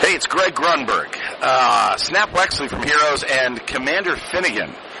Hey, it's Greg Grunberg, Snap Wexley from Heroes, and Commander Finnegan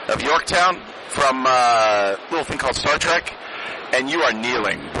of Yorktown from a little thing called Star Trek, and you are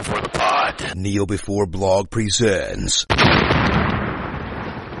kneeling before the pod. Kneel Before Blog presents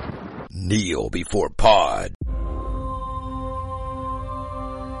Kneel Before Pod.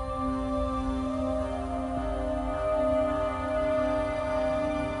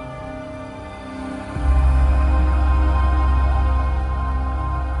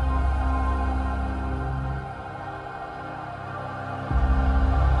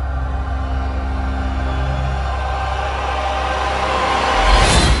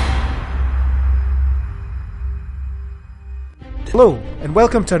 Hello, and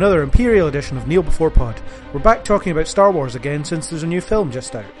welcome to another Imperial edition of Kneel Before Pod. We're back talking about Star Wars again since there's a new film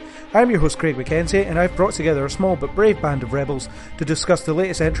just out. I'm your host Craig McKenzie, and I've brought together a small but brave band of rebels to discuss the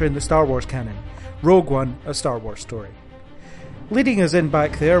latest entry in the Star Wars canon, Rogue One, A Star Wars Story. Leading us in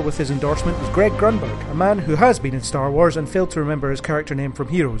back there with his endorsement was Greg Grunberg, a man who has been in Star Wars and failed to remember his character name from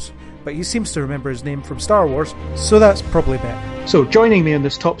Heroes, but he seems to remember his name from Star Wars, so that's probably better. So joining me on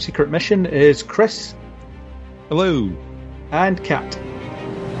this top secret mission is Chris. Hello. And Kat.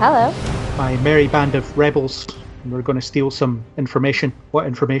 Hello. My merry band of rebels. We're going to steal some information. What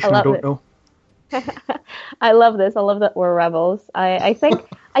information? I don't know. I love this. I love that we're rebels. I think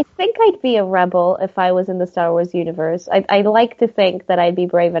I'd be a rebel if I was in the Star Wars universe. I like to think that I'd be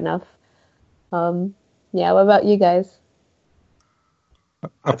brave enough. Yeah, what about you guys?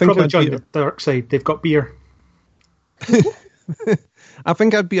 I'd probably join the dark side. They've got beer. I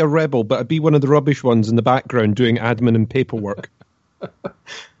think I'd be a rebel, but I'd be one of the rubbish ones in the background doing admin and paperwork.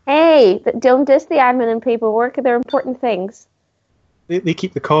 Hey, don't diss the admin and paperwork. They're important things. They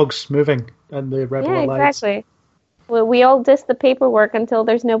keep the cogs moving and the rebel allies. Yeah, exactly. Well, we all diss the paperwork until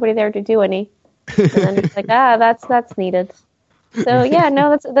there's nobody there to do any. And then it's like, that's needed. So yeah,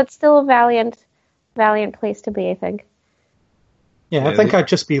 no, that's still a valiant place to be, I think. Yeah, I think I'd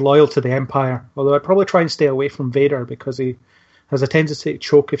just be loyal to the Empire. Although I'd probably try and stay away from Vader because he has a tendency to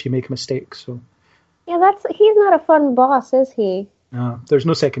choke if you make a mistake. So yeah, he's not a fun boss, is he? No, there's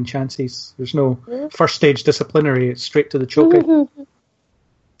no second chances. There's no first stage disciplinary. It's straight to the choking.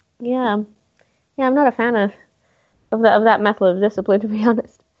 Yeah, I'm not a fan of that method of discipline, to be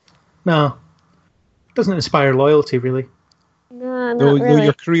honest. No, it doesn't inspire loyalty, really. No, not really.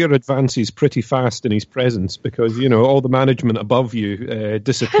 Your career advances pretty fast in his presence because, all the management above you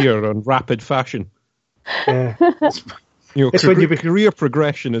disappear on rapid fashion. Yeah. Career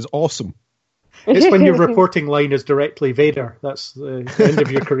progression is awesome. It's when your reporting line is directly Vader. That's the end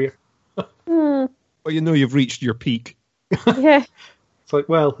of your career. Well, you've reached your peak. Yeah. It's like,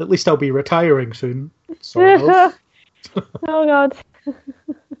 well, at least I'll be retiring soon. Sort of. Oh, God.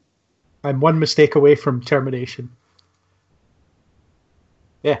 I'm one mistake away from termination.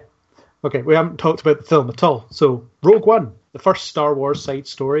 Yeah. Okay, we haven't talked about the film at all. So, Rogue One, the first Star Wars side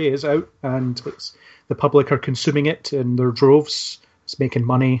story, is out, and the public are consuming it in their droves. It's making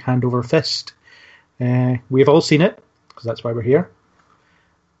money hand over fist. We've all seen it, because that's why we're here.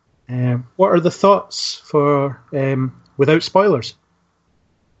 What are the thoughts for without spoilers?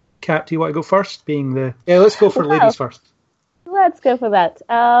 Kat, do you want to go first? Let's go for ladies first. Let's go for that.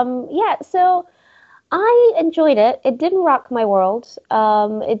 So I enjoyed it. It didn't rock my world.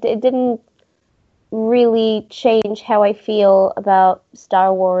 It didn't really change how I feel about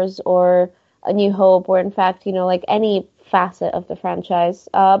Star Wars or A New Hope, or in fact, like any facet of the franchise.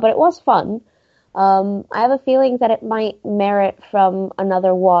 But it was fun. I have a feeling that it might merit from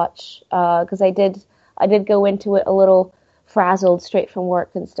another watch, because I did go into it a little frazzled straight from work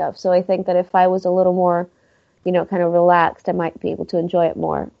and stuff. So I think that if I was a little more, kind of relaxed, I might be able to enjoy it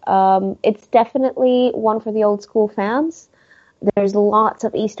more. It's definitely one for the old school fans. There's lots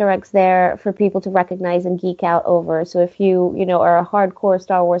of Easter eggs there for people to recognize and geek out over. So if you, are a hardcore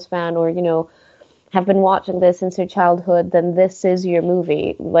Star Wars fan, or, have been watching this since your childhood, then this is your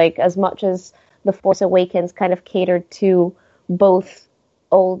movie. Like, as much as The Force Awakens kind of catered to both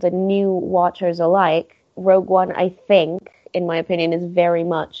old and new watchers alike, Rogue One, I think, in my opinion, is very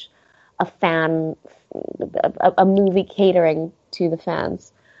much a movie catering to the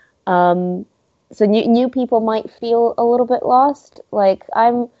fans. So new people might feel a little bit lost. Like,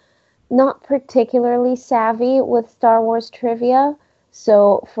 I'm not particularly savvy with Star Wars trivia,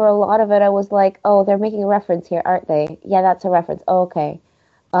 so for a lot of it, I was like, oh, they're making a reference here, aren't they? Yeah, that's a reference. Oh, okay.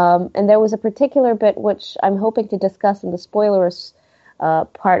 And there was a particular bit, which I'm hoping to discuss in the spoilers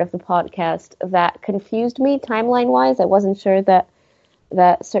part of the podcast, that confused me timeline-wise. I wasn't sure that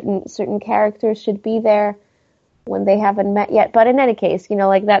certain characters should be there when they haven't met yet. But in any case,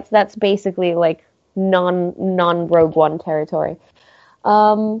 that's basically like non Rogue One territory.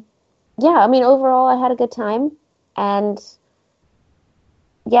 Yeah, I mean, overall, I had a good time, and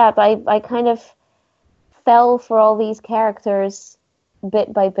yeah, I kind of fell for all these characters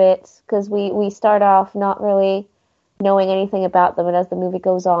bit by bit, because we start off not really knowing anything about them, and as the movie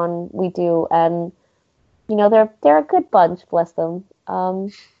goes on, we do, and you know, they're a good bunch, bless them.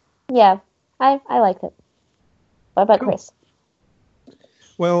 Yeah, I liked it. What about Chris?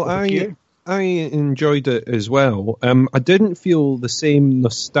 Well, I enjoyed it as well. I didn't feel the same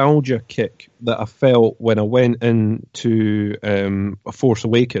nostalgia kick that I felt when I went into Force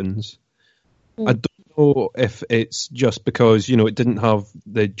Awakens. I don't know if it's just because, you know, it didn't have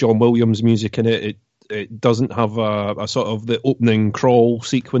the John Williams music in it. It doesn't have a sort of the opening crawl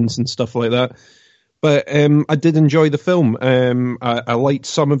sequence and stuff like that. But I did enjoy the film. I liked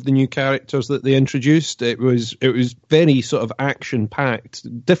some of the new characters that they introduced. It was very sort of action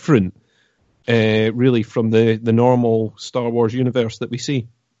packed, different, really, from the normal Star Wars universe that we see.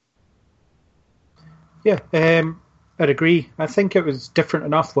 Yeah, I'd agree. I think it was different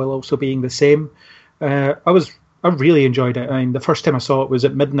enough while also being the same. I really enjoyed it. I mean, the first time I saw it was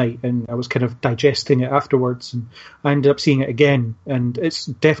at midnight, and I was kind of digesting it afterwards, and I ended up seeing it again, and it's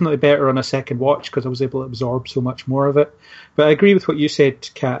definitely better on a second watch because I was able to absorb so much more of it. But I agree with what you said,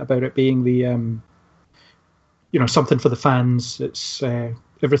 Kat, about it being the, you know, something for the fans. It's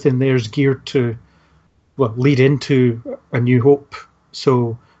everything there's geared to, well, lead into A New Hope.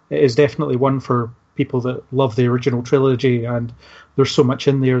 So it is definitely one for people that love the original trilogy, and there's so much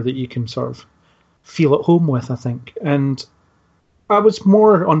in there that you can sort of feel at home with, I think. And I was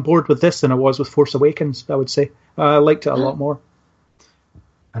more on board with this than I was with Force Awakens, I would say. I liked it a lot more.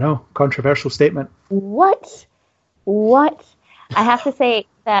 I know, controversial statement. What? I have to say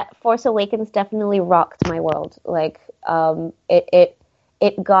that Force Awakens definitely rocked my world. Like, it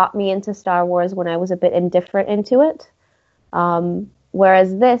got me into Star Wars when I was a bit indifferent into it.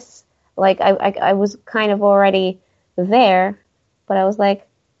 Whereas this, like, I was kind of already there, but I was like,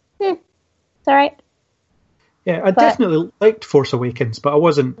 it's all right. Yeah, I definitely liked Force Awakens, but I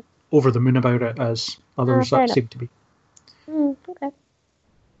wasn't over the moon about it as others seem to be. Okay.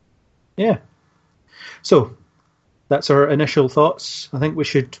 Yeah. So, that's our initial thoughts. I think we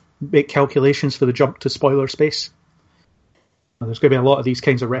should make calculations for the jump to spoiler space. Well, there's going to be a lot of these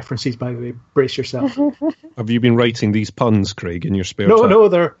kinds of references, by the way. Brace yourself. Have you been writing these puns, Craig, in your spare time? No,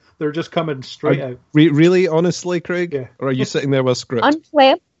 they're just coming straight out. Really, honestly, Craig? Yeah. Or are you sitting there with a script?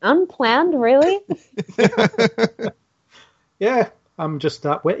 Unplanned, really? Yeah, I'm just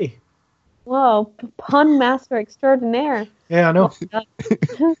that witty. Whoa, pun master extraordinaire. Yeah, I know.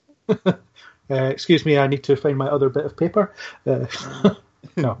 Excuse me, I need to find my other bit of paper.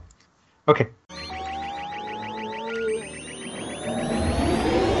 No. Okay.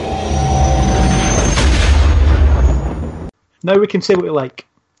 Now we can say what we like.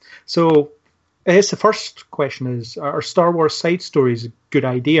 So, I guess the first question is, are Star Wars side stories a good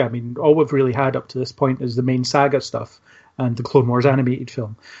idea? I mean, all we've really had up to this point is the main saga stuff and the Clone Wars animated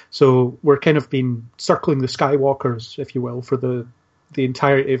film. So we're kind of been circling the Skywalkers, if you will, for the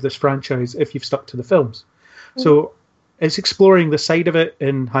entirety of this franchise, if you've stuck to the films. Mm-hmm. So is exploring the side of it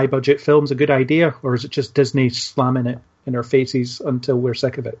in high-budget films a good idea, or is it just Disney slamming it in our faces until we're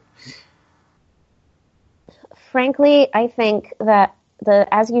sick of it? Frankly, I think that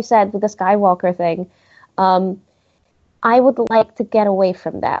as you said, with the Skywalker thing, I would like to get away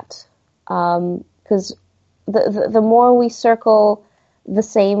from that. Because the more we circle the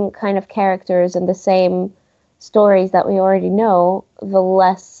same kind of characters and the same stories that we already know, the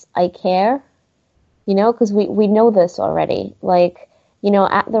less I care. You know, because we know this already. Like, you know,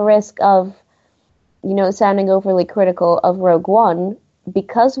 at the risk of, you know, sounding overly critical of Rogue One,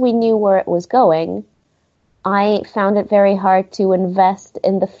 because we knew where it was going, I found it very hard to invest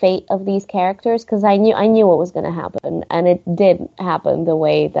in the fate of these characters because I knew what was going to happen, and it did happen the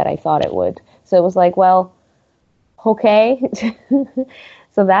way that I thought it would. So it was like, well, okay,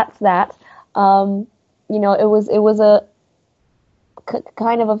 so that's that. You know, it was a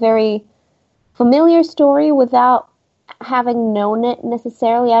kind of a very familiar story without having known it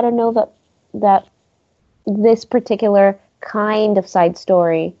necessarily. I don't know that this particular kind of side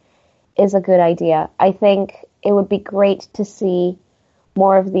story is a good idea. I think it would be great to see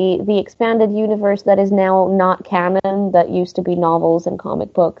more of the expanded universe that is now not canon, that used to be novels and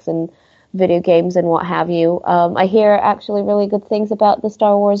comic books and video games and what have you. I hear actually really good things about the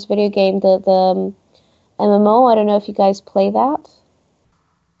Star Wars video game, the MMO. I don't know if you guys play that.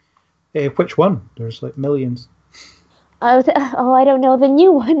 Which one? There's like millions. Oh, I don't know, the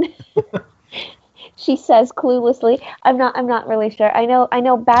new one. She says cluelessly. I'm not really sure. I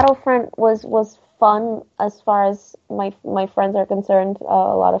know Battlefront was fun as far as my friends are concerned. A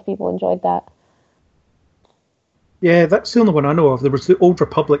lot of people enjoyed that. Yeah, that's the only one I know of. There was the Old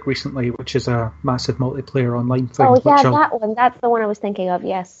Republic recently, which is a massive multiplayer online thing. Oh yeah, that one. That's the one I was thinking of.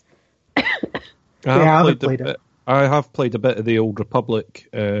 Yes. I haven't played it. I have played a bit of the Old Republic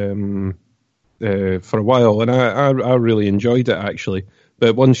for a while, and I really enjoyed it actually.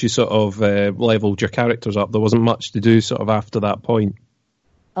 But once you sort of leveled your characters up, there wasn't much to do sort of after that point.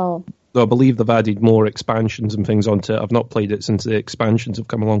 Oh. So I believe they've added more expansions and things onto it. I've not played it since the expansions have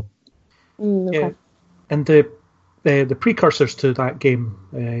come along. Okay. Yeah, and the precursors to that game,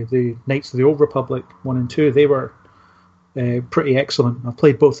 the Knights of the Old Republic 1 and 2, they were pretty excellent. I've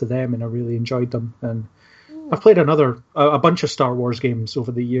played both of them and I really enjoyed them. And I've played a bunch of Star Wars games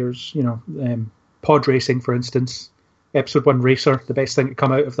over the years. You know, Pod Racing, for instance, Episode 1 Racer, the best thing to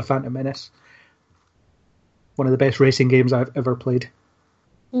come out of the Phantom Menace. One of the best racing games I've ever played.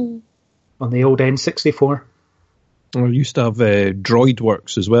 On the old N64. I used to have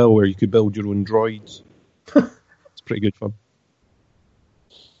DroidWorks as well, where you could build your own droids. It's pretty good fun.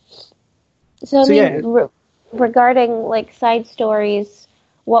 So regarding like side stories,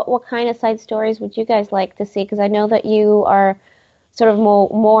 what kind of side stories would you guys like to see? Because I know that you are sort of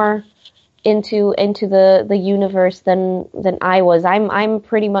more into the universe than I was. I'm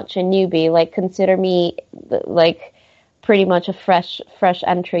pretty much a newbie. Like, consider me like pretty much a fresh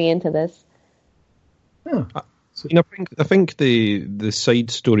entry into this. Yeah. I think the side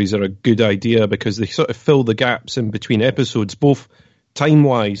stories are a good idea because they sort of fill the gaps in between episodes, both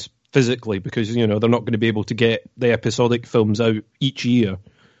time-wise, physically, because they're not going to be able to get the episodic films out each year,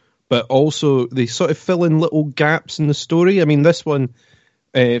 but also they sort of fill in little gaps in the story. I mean, this one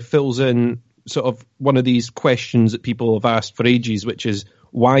fills in sort of one of these questions that people have asked for ages, which is,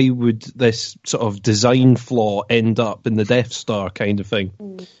 why would this sort of design flaw end up in the Death Star kind of thing?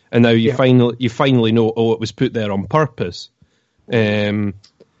 And now you finally know, it was put there on purpose.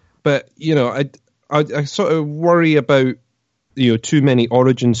 But I sort of worry about too many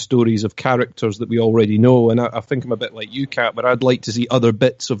origin stories of characters that we already know, and I think I'm a bit like you, Kat, but I'd like to see other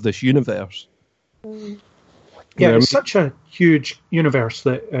bits of this universe. Yeah, it's such a huge universe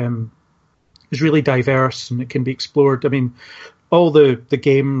that is really diverse and it can be explored. I mean, all the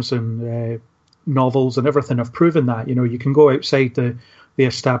games and novels and everything have proven that. You can go outside the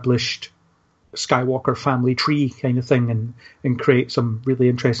established Skywalker family tree kind of thing and create some really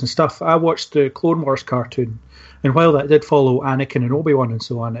interesting stuff. I watched the Clone Wars cartoon, and while that did follow Anakin and Obi-Wan and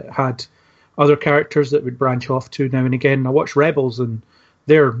so on, it had other characters that would branch off to now and again. I watched Rebels, and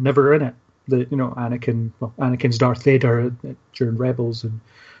they're never in it. Anakin's Darth Vader during Rebels, and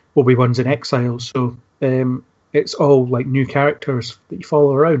Obi-Wan's in exile. So it's all like new characters that you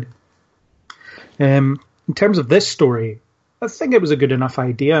follow around. In terms of this story, I think it was a good enough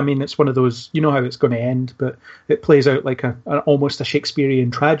idea. I mean, it's one of those, you know how it's going to end, but it plays out like almost a Shakespearean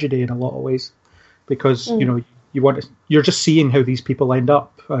tragedy in a lot of ways, because you're just seeing how these people end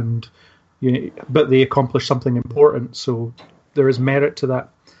up, and but they accomplish something important, so there is merit to that.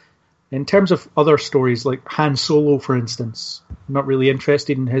 In terms of other stories, like Han Solo, for instance, I'm not really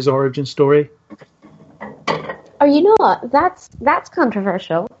interested in his origin story. Oh, you know what? That's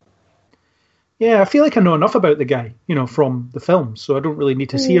controversial. Yeah, I feel like I know enough about the guy, from the film, so I don't really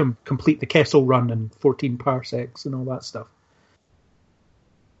need to see him complete the Kessel Run and 14 parsecs and all that stuff.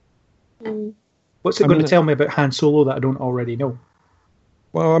 What's it going to tell me about Han Solo that I don't already know?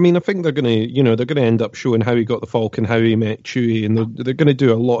 Well, I mean, I think they're going to end up showing how he got the Falcon, how he met Chewie, and they're going to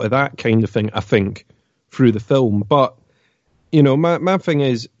do a lot of that kind of thing, I think, through the film. But my thing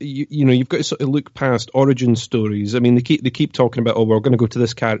is, you've got to sort of look past origin stories. I mean, they keep talking about, we're going to go to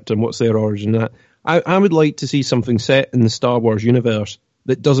this character and what's their origin. That I would like to see something set in the Star Wars universe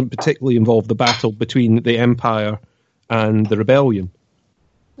that doesn't particularly involve the battle between the Empire and the Rebellion.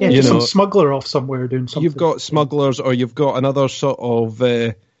 Yeah, just some smuggler off somewhere doing something. You've got smugglers, or you've got another sort of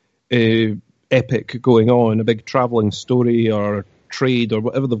epic going on, a big travelling story or trade or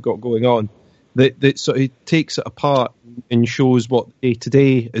whatever they've got going on, that sort of takes it apart and shows what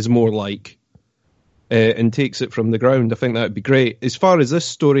today is more like, and takes it from the ground. I think that would be great. As far as this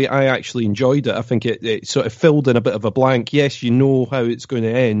story, I actually enjoyed it. I think it sort of filled in a bit of a blank. Yes, you know how it's going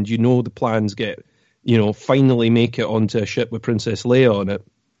to end. You know the plans get, finally make it onto a ship with Princess Leia on it.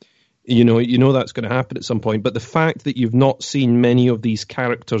 You know that's going to happen at some point. But the fact that you've not seen many of these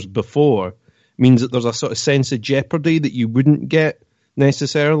characters before means that there's a sort of sense of jeopardy that you wouldn't get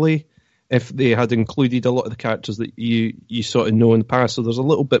necessarily if they had included a lot of the characters that you sort of know in the past. So there's a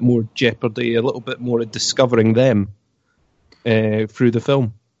little bit more jeopardy, a little bit more of discovering them through the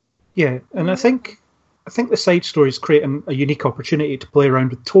film. Yeah, and I think think the side stories create a unique opportunity to play around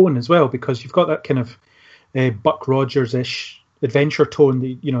with tone as well, because you've got that kind of Buck Rogers-ish adventure tone,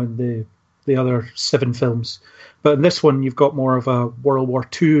 in the other 7 films. But in this one, you've got more of a World War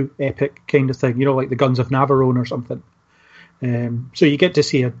II epic kind of thing, like the Guns of Navarone or something. So you get to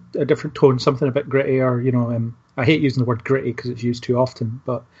see a different tone, something a bit grittier. I hate using the word gritty because it's used too often,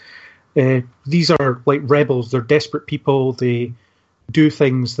 but these are like rebels. They're desperate people. They do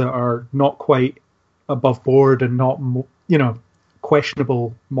things that are not quite above board and not,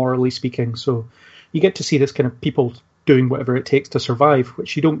 questionable morally speaking. So you get to see this kind of people doing whatever it takes to survive,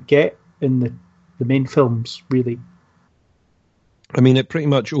 which you don't get in the main films, really. I mean, it pretty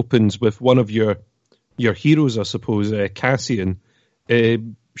much opens with one of your heroes, I suppose, Cassian,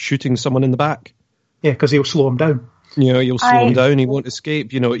 shooting someone in the back. Yeah, because he'll slow him down. You'll slow him down. He won't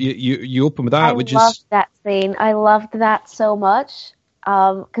escape. You open with that, I loved that scene. I loved that so much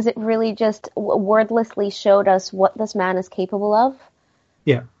because it really just wordlessly showed us what this man is capable of.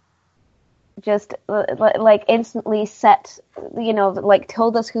 Yeah. Just like instantly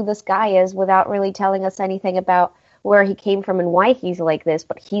told us who this guy is without really telling us anything about where he came from and why he's like this,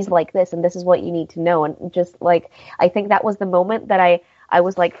 but he's like this and this is what you need to know. And just I think that was the moment that I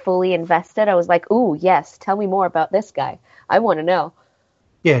was fully invested. I was like, ooh, yes, tell me more about this guy. I want to know.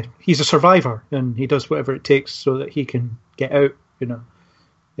 Yeah, he's a survivor and he does whatever it takes so that he can get out,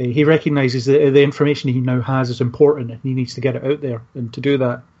 He recognizes that the information he now has is important and he needs to get it out there. And to do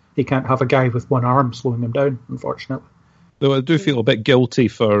that, he can't have a guy with one arm slowing him down, unfortunately. Though I do feel a bit guilty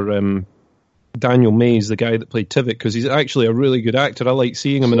for Daniel Mays, the guy that played Tivik, because he's actually a really good actor. I like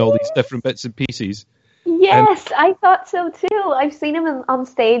seeing him in all these different bits and pieces. Yes, I thought so too. I've seen him on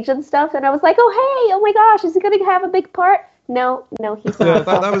stage and stuff, and I was like, oh my gosh, is he going to have a big part? No, he's not.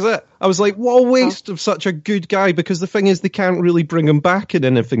 that was it. I was like, what a waste of such a good guy, because the thing is, they can't really bring him back in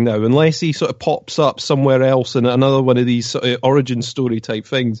anything now, unless he sort of pops up somewhere else in another one of these sort of origin story type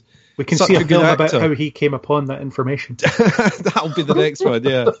things. We can see a film about how he came upon that information. That'll be the next one,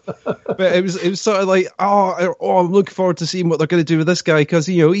 yeah. But it was sort of like, I'm looking forward to seeing what they're going to do with this guy, because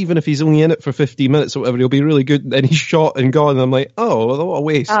even if he's only in it for 15 minutes or whatever, he'll be really good. And then he's shot and gone, and I'm like, what a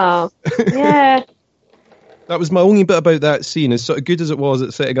waste. Oh, yeah. That was my only bit about that scene. As sort of good as it was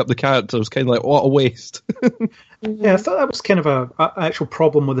at setting up the character, it was kind of like, what a waste. Yeah, I thought that was kind of an actual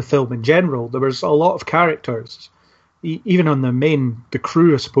problem with the film in general. There was a lot of characters. Even on the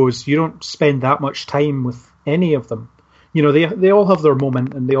crew, I suppose, you don't spend that much time with any of them. They all have their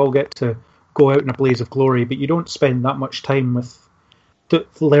moment and they all get to go out in a blaze of glory, but you don't spend that much time with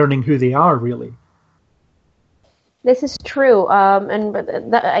learning who they are, really. This is true, and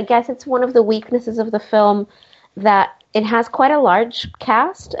I guess it's one of the weaknesses of the film that it has quite a large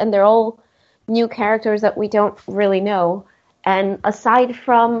cast, and they're all new characters that we don't really know. And aside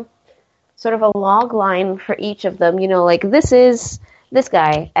from sort of a log line for each of them, this is this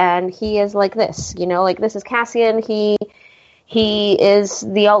guy, and he is like this, this is Cassian, he is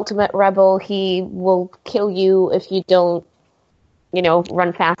the ultimate rebel, he will kill you if you don't,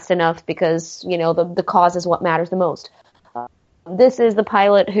 run fast enough because, the cause is what matters the most. This is the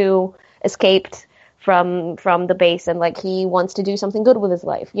pilot who escaped from the base and, he wants to do something good with his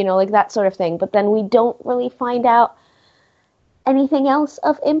life, that sort of thing. But then we don't really find out anything else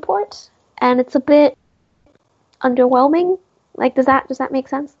of import, and it's a bit underwhelming. Does that make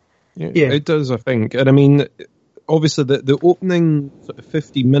sense? Yeah, it does, I think. And I mean, obviously the opening sort of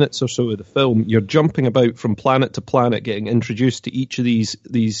 50 minutes or so of the film, you're jumping about from planet to planet, getting introduced to each of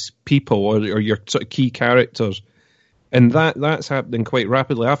these people or your sort of key characters. And that's happening quite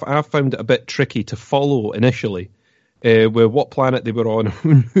rapidly. I've found it a bit tricky to follow initially, with what planet they were on,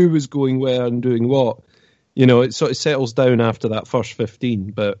 who was going where and doing what. It sort of settles down after that first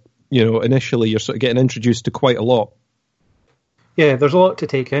 15, but, initially you're sort of getting introduced to quite a lot. Yeah, there's a lot to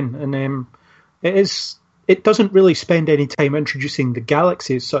take in, and it doesn't really spend any time introducing the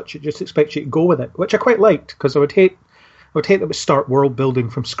galaxy as such. It just expects you to go with it, which I quite liked, because I would hate that we start world building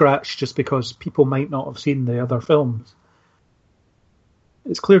from scratch just because people might not have seen the other films.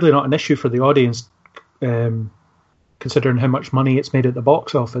 It's clearly not an issue for the audience, considering how much money it's made at the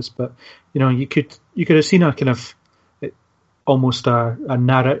box office. But you could have seen a kind of almost a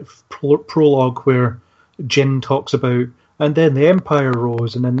narrative prologue where Jyn talks about, and then the Empire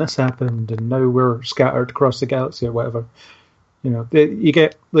rose, and then this happened, and now we're scattered across the galaxy or whatever. You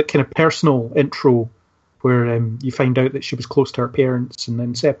get the kind of personal intro where you find out that she was close to her parents and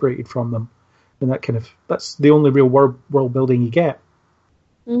then separated from them, and that's the only real world building you get.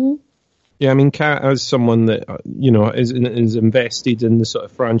 Mm-hmm. Yeah, I mean, Kat, as someone that is invested in the sort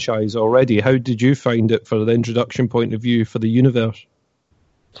of franchise already, how did you find it for the introduction point of view for the universe?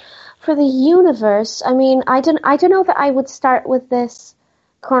 For the universe, I mean, I don't know that I would start with this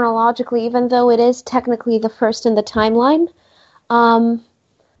chronologically, even though it is technically the first in the timeline. But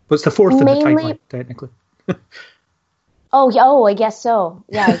it's the fourth mainly, in the timeline, technically. Oh, I guess so.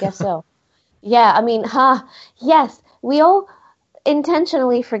 Yeah, I guess so. Yeah, I mean, yes, we all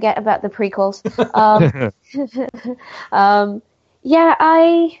intentionally forget about the prequels.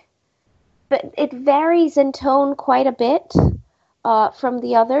 But it varies in tone quite a bit from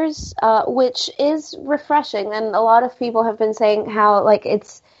the others, which is refreshing. And a lot of people have been saying how like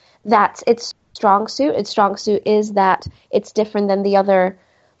its strong suit. Its strong suit is that it's different than the other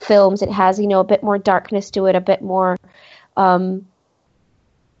films. It has, a bit more darkness to it, a bit more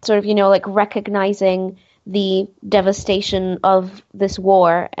sort of, like recognizing the devastation of this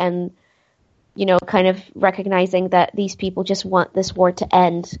war and, kind of recognizing that these people just want this war to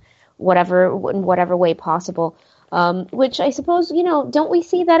end in whatever way possible. Which I suppose, don't we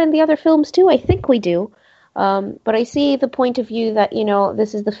see that in the other films too? I think we do. But I see the point of view that,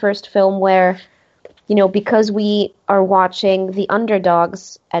 this is the first film where, because we are watching the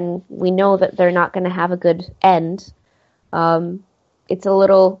underdogs and we know that they're not going to have a good end, it's a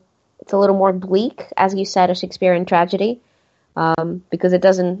little more bleak, as you said, a Shakespearean tragedy, because it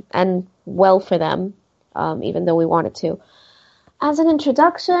doesn't end well for them, even though we want it to. As an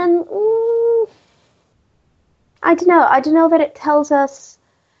introduction, I don't know that it tells us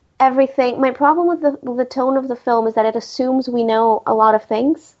everything. My problem with the tone of the film is that it assumes we know a lot of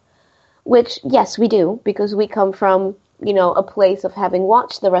things, which, yes, we do, because we come from, a place of having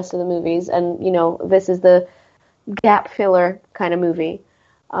watched the rest of the movies, and, this is the gap filler kind of movie.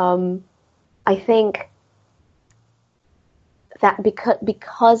 I think that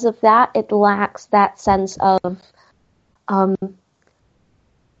because of that, it lacks that sense of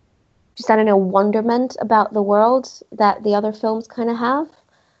just, I don't know, wonderment about the world that the other films kind of have.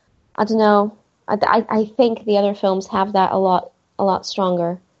 I don't know. I think the other films have that a lot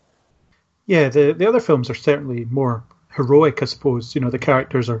stronger. Yeah, the other films are certainly more heroic, I suppose. The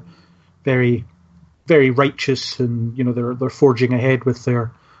characters are very, very righteous, and they're forging ahead with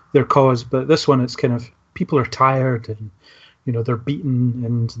their cause. But this one, it's kind of people are tired, and they're beaten,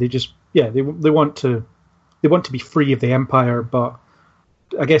 and they just they want to be free of the Empire. But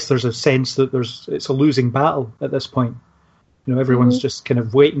I guess there's a sense that it's a losing battle at this point. Everyone's just kind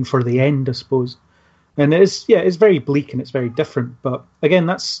of waiting for the end, I suppose. And it's very bleak and it's very different. But again,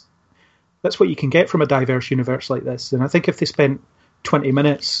 that's what you can get from a diverse universe like this. And I think if they spent 20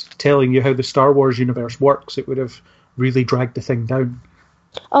 minutes telling you how the Star Wars universe works, it would have really dragged the thing down.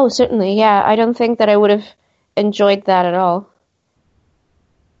 Oh, certainly, yeah. I don't think that I would have enjoyed that at all.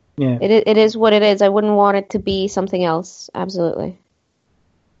 Yeah. It is what it is. I wouldn't want it to be something else. Absolutely.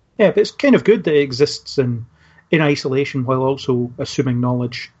 Yeah, but it's kind of good that it exists in isolation while also assuming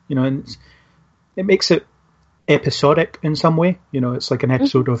knowledge, and it makes it episodic in some way. It's like an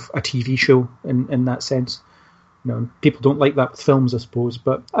episode of a TV show in that sense. People don't like that with films, I suppose,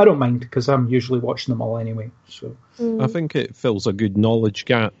 but I don't mind because I'm usually watching them all anyway. So I think it fills a good knowledge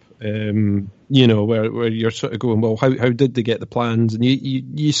gap, where you're sort of going, well, how did they get the plans? And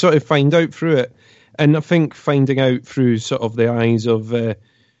you sort of find out through it. And I think finding out through sort of the eyes of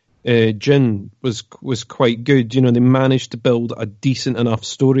Jin was quite good. They managed to build a decent enough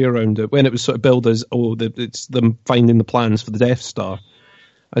story around it. When it was sort of billed as, it's them finding the plans for the Death Star,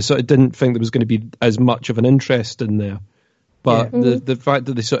 I sort of didn't think there was going to be as much of an interest in there. But the fact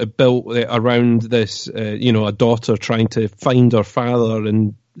that they sort of built it around this, a daughter trying to find her father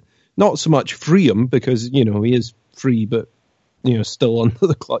and not so much free him, because, he is free, but, still under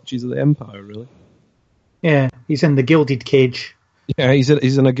the clutches of the Empire, really. Yeah, he's in the gilded cage. Yeah, he's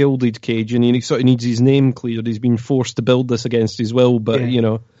in a gilded cage, and he sort of needs his name cleared. He's been forced to build this against his will, but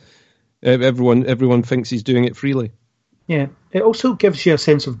everyone thinks he's doing it freely. Yeah, it also gives you a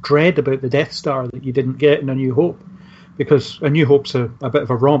sense of dread about the Death Star that you didn't get in A New Hope, because A New Hope's a bit of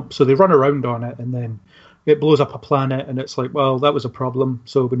a romp. So they run around on it, and then it blows up a planet, and it's like, well, that was a problem,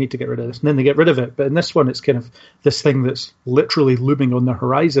 so we need to get rid of this. And then they get rid of it. But in this one, it's kind of this thing that's literally looming on the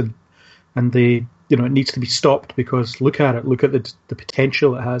horizon, and it needs to be stopped because look at it. Look at the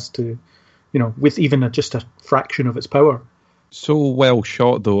potential it has to, with even just a fraction of its power. So well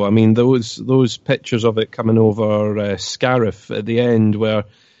shot, though. I mean, those pictures of it coming over Scarif at the end, where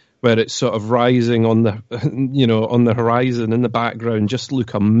it's sort of rising on the, on the horizon in the background, just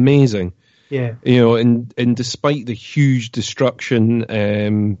look amazing. Yeah. And despite the huge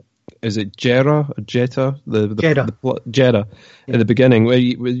destruction, is it Jedha or Jedha? Jedha at the beginning,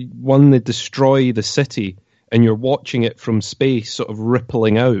 where they destroy the city and you're watching it from space sort of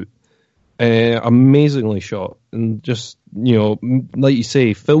rippling out. amazingly shot, and just, like you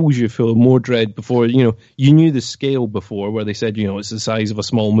say, fills you full of more dread before, you knew the scale before where they said, it's the size of a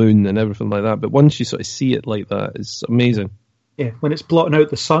small moon and everything like that. But once you sort of see it like that, it's amazing. Yeah, when it's blotting out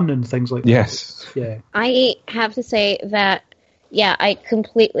the sun and things like that. Yes. Yeah. I have to say that, yeah, I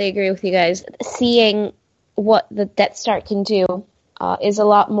completely agree with you guys. Seeing what the Death Star can do is a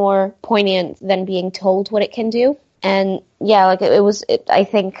lot more poignant than being told what it can do. And yeah, like I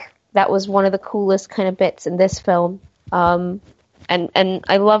think that was one of the coolest kind of bits in this film. And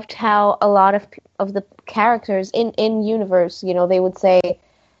I loved how a lot of the characters in universe, they would say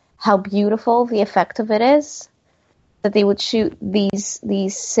how beautiful the effect of it is. That they would shoot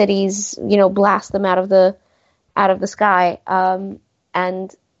these cities, blast them out of the sky,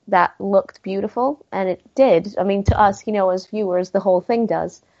 and that looked beautiful, and it did. I mean, to us, as viewers, the whole thing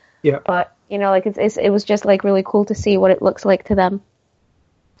does. Yeah. But it was just like really cool to see what it looks like to them.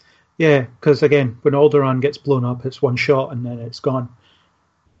 Yeah, because again, when Alderaan gets blown up, it's one shot and then it's gone.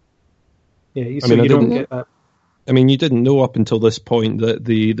 Yeah, you don't get that. I mean, you didn't know up until this point that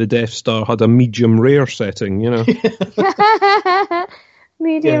the Death Star had a medium rare setting,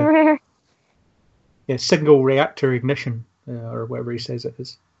 Medium rare. Yeah, single reactor ignition, or whatever he says it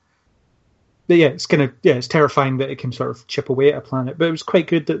is. But yeah, it's terrifying that it can sort of chip away at a planet. But it was quite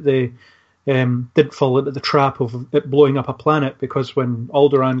good that they didn't fall into the trap of it blowing up a planet, because when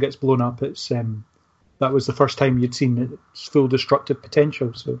Alderaan gets blown up, it's that was the first time you'd seen its full destructive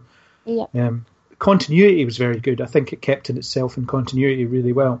potential. So yeah. Continuity was very good. I think it kept itself in continuity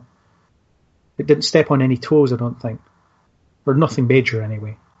really well. It didn't step on any toes, I don't think. Or nothing major,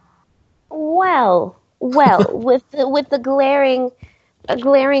 anyway. Well, with the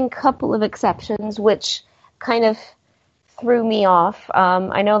glaring couple of exceptions, which kind of threw me off.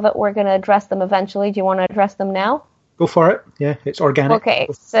 I know that we're going to address them eventually. Do you want to address them now? Go for it. Yeah, it's organic. Okay,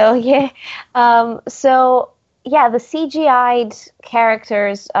 so yeah. Yeah, the CGI'd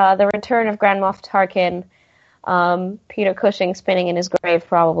characters, the return of Grand Moff Tarkin, Peter Cushing spinning in his grave,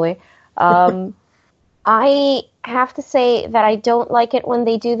 probably. I have to say that I don't like it when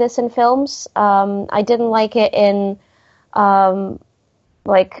they do this in films. I didn't like it in, Captain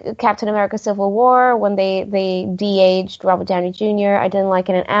America Civil War, when they de-aged Robert Downey Jr. I didn't like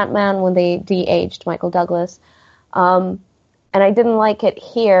it in Ant-Man when they de-aged Michael Douglas. And I didn't like it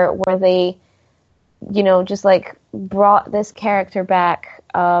here, where they just brought this character back.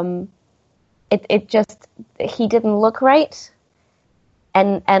 He didn't look right,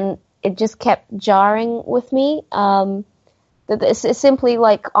 and it just kept jarring with me. It's simply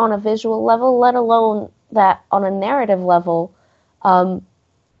on a visual level, let alone that on a narrative level.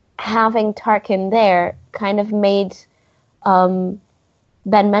 Having Tarkin there kind of made Ben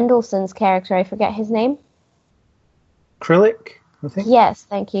Mendelsohn's character, I forget his name. Krillic, I think. Yes,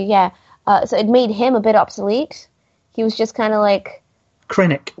 thank you. Yeah. So it made him a bit obsolete. He was just kind of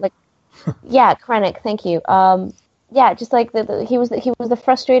Krennic. Yeah, Krennic. Thank you. Yeah, just he was the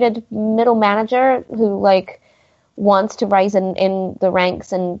frustrated middle manager who wants to rise in the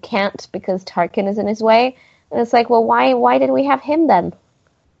ranks and can't because Tarkin is in his way. And it's well, why did we have him then?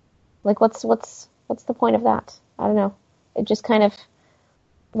 What's the point of that? I don't know. It just kind of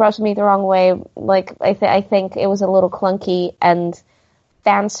rubbed me the wrong way. I think it was a little clunky and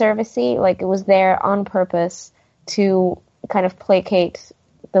fan servicey. It was there on purpose to kind of placate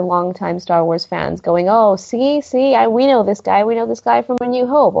the longtime Star Wars fans, going, "Oh, see, we know this guy from A New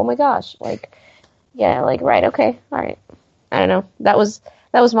Hope. Oh my gosh!" Right, okay, all right. I don't know. That was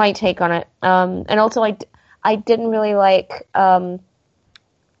my take on it. And also, I didn't really like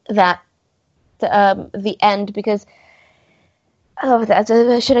that the end, because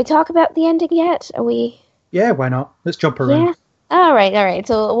should I talk about the ending yet? Are we? Yeah, why not? Let's jump around. Yeah. All right.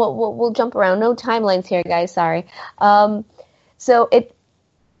 So we'll jump around. No timelines here, guys. Sorry. So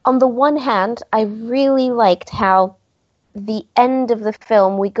on the one hand, I really liked how the end of the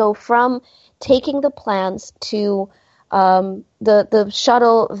film, we go from taking the plans to the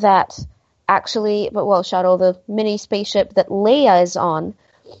shuttle that the mini spaceship that Leia is on.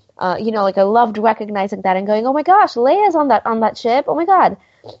 I loved recognizing that and going, "Oh my gosh, Leia's on that ship. Oh my god."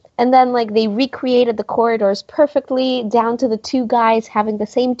 And then they recreated the corridors perfectly down to the two guys having the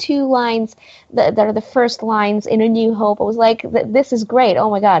same two lines that are the first lines in A New Hope. I was like, this is great.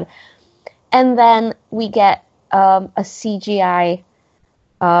 Oh my god. And then we get a CGI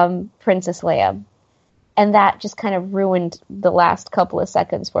Princess Leia. And that just kind of ruined the last couple of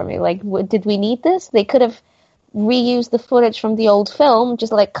seconds for me. Did we need this? They could have reused the footage from the old film,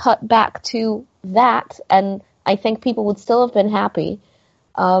 just cut back to that, and I think people would still have been happy.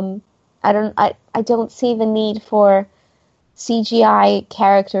 I don't see the need for CGI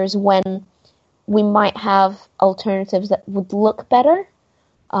characters when we might have alternatives that would look better.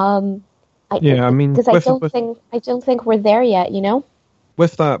 Because I don't think we're there yet, you know?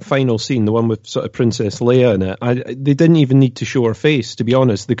 With that final scene, the one with sort of Princess Leia in it, they didn't even need to show her face, to be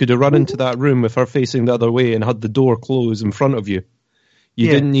honest. They could have run into that room with her facing the other way and had the door close in front of you. You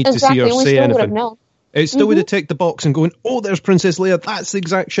didn't need to see her say anything. It still would have ticked the box and going, oh, there's Princess Leia, that's the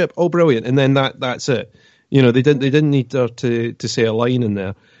exact ship, oh, brilliant. And then that's it. You know, they didn't need her to say a line in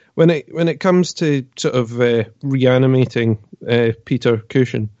there. When it comes to sort of reanimating Peter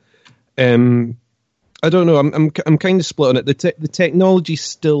Cushing, I don't know. I'm kind of split on it. The technology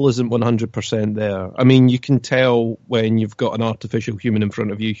still isn't 100% there. I mean, you can tell when you've got an artificial human in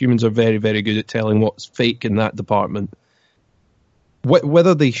front of you. Humans are very, very good at telling what's fake in that department.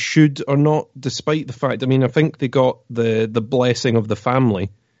 Whether they should or not, despite the fact, I mean, I think they got the blessing of the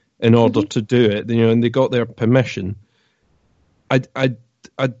family in order to do it, you know, and they got their permission. I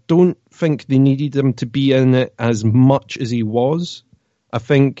don't think they needed him to be in it as much as he was. I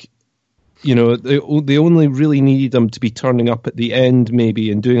think, you know, they only really needed him to be turning up at the end,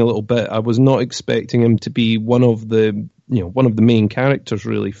 maybe, and doing a little bit. I was not expecting him to be one of the main characters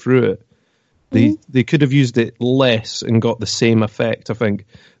really through it. They could have used it less and got the same effect, I think.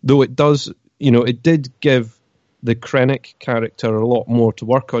 Though it does, you know, it did give the Krennic character a lot more to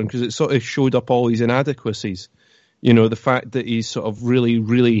work on, because it sort of showed up all his inadequacies. You know, the fact that he's sort of really,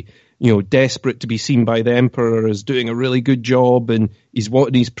 really, you know, desperate to be seen by the Emperor as doing a really good job, and he's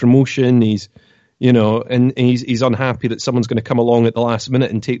wanting his promotion, he's, you know, and he's unhappy that someone's going to come along at the last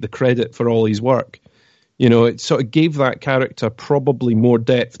minute and take the credit for all his work. You know, it sort of gave that character probably more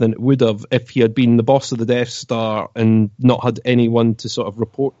depth than it would have if he had been the boss of the Death Star and not had anyone to sort of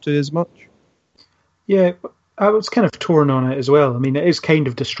report to as much. Yeah, I was kind of torn on it as well. I mean, it is kind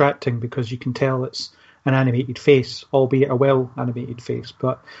of distracting because you can tell it's an animated face, albeit a well-animated face.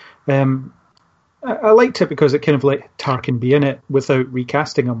 But I liked it because it kind of let Tarkin be in it without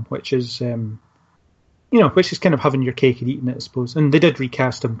recasting him, which is, which is kind of having your cake and eating it, I suppose. And they did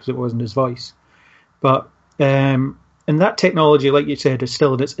recast him because it wasn't his voice. But and that technology, like you said, is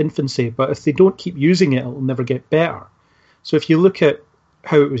still in its infancy. But if they don't keep using it, it'll never get better. So if you look at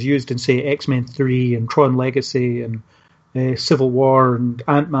how it was used in, say, X-Men 3 and Tron Legacy and Civil War and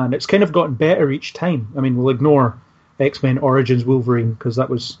Ant-Man, it's kind of gotten better each time. I mean, we'll ignore X-Men Origins Wolverine because that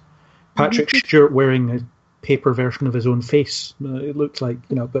was Patrick Stewart wearing a paper version of his own face. It looked like,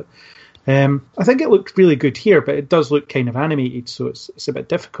 you know, but I think it looked really good here, but it does look kind of animated, so it's a bit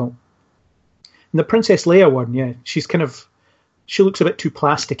difficult. And the Princess Leia one, yeah, she looks a bit too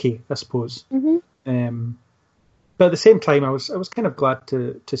plasticky, I suppose. But at the same time, I was kind of glad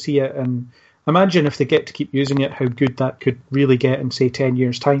to see it, and imagine if they get to keep using it, how good that could really get in, say, 10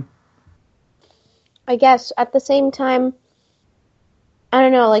 years' time. I guess at the same time, I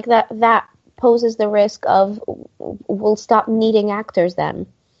don't know, like that poses the risk of we'll stop needing actors then.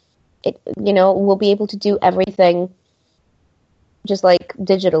 We'll be able to do everything just like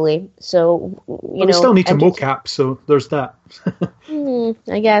digitally. So, we still need to mocap, so there's that.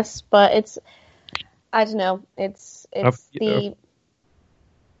 I guess, but I don't know. It's the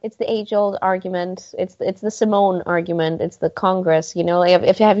age-old argument. It's the Simone argument. It's the Congress. You know,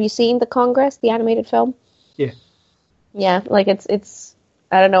 have you seen the Congress, the animated film? Yeah. Yeah, like it's.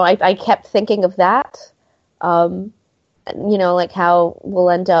 I don't know. I kept thinking of that. Like how we'll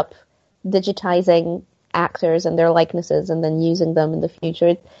end up digitizing actors and their likenesses and then using them in the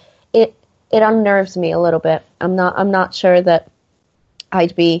future. It unnerves me a little bit. I'm not sure that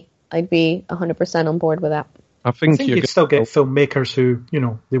I'd be 100% on board with that. I think you'd still get filmmakers who,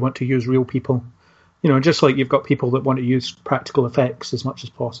 they want to use real people. Just like you've got people that want to use practical effects as much as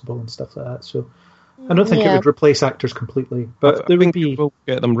possible and stuff like that. So I don't think it would replace actors completely, but there would be. You will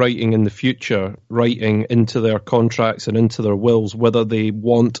get them writing in the future, writing into their contracts and into their wills whether they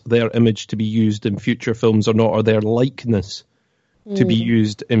want their image to be used in future films or not, or their likeness to be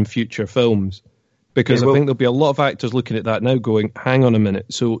used in future films. Because I think there'll be a lot of actors looking at that now going, hang on a minute,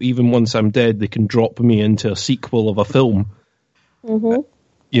 so even once I'm dead, they can drop me into a sequel of a film.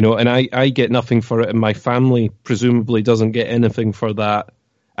 And I get nothing for it, and my family presumably doesn't get anything for that.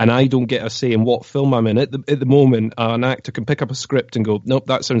 And I don't get a say in what film I'm in. At the moment, an actor can pick up a script and go, nope,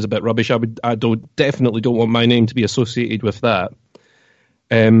 that sounds a bit rubbish. I definitely don't want my name to be associated with that.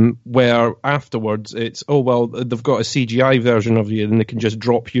 Where afterwards it's, oh, well, they've got a CGI version of you and they can just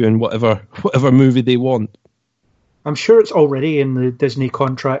drop you in whatever movie they want. I'm sure it's already in the Disney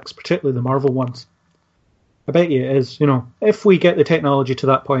contracts, particularly the Marvel ones. I bet you it is. If we get the technology to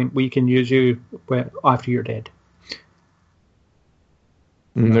that point, we can use you after you're dead.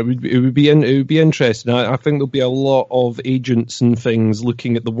 It would be interesting. I think there'll be a lot of agents and things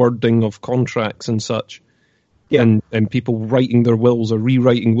looking at the wording of contracts and such, and people writing their wills or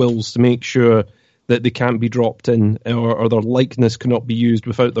rewriting wills to make sure that they can't be dropped in or their likeness cannot be used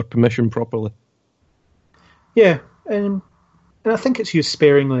without their permission properly. Yeah, and I think it's used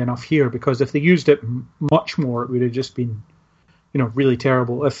sparingly enough here, because if they used it much more, it would have just been, really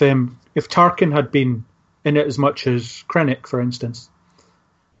terrible. If Tarkin had been in it as much as Krennic, for instance,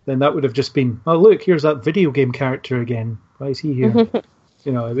 then that would have just been, oh look, here's that video game character again. Why is he here?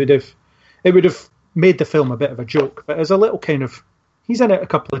 It would have made the film a bit of a joke. But as a little kind of, he's in it a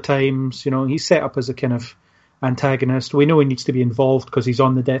couple of times. He's set up as a kind of antagonist. We know he needs to be involved because he's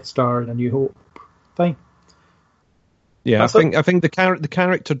on the Death Star in A New Hope. Fine. Yeah, I think the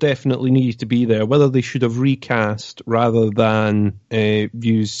character definitely needs to be there. Whether they should have recast rather than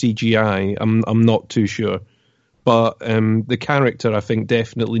use CGI, I'm not too sure. But the character, I think,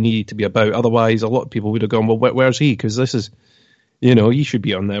 definitely needed to be about. Otherwise, a lot of people would have gone, well, where's he? Because this is, he should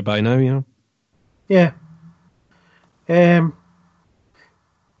be on there by now, Yeah. Yeah,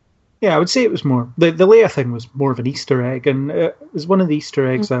 I would say it was more... The Leia thing was more of an Easter egg, and it was one of the Easter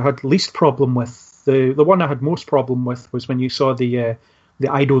eggs I had least problem with. The one I had most problem with was when you saw the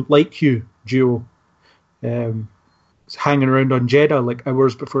I Don't Like You duo hanging around on Jeddah like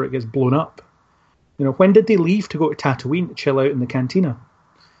hours before it gets blown up. When did they leave to go to Tatooine to chill out in the cantina?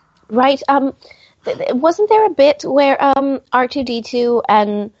 Right. Wasn't there a bit where R2-D2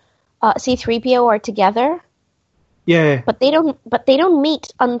 and C-3PO are together? Yeah. But they don't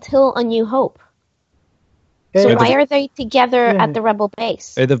meet until A New Hope. So why are they together at the Rebel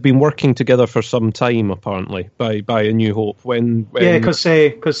base? They've been working together for some time, apparently, by A New Hope. When because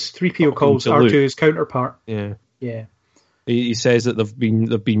 3PO calls R2 his counterpart. Yeah. Yeah. He says that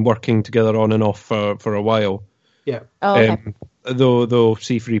they've been working together on and off for a while. Yeah. Oh, okay. Though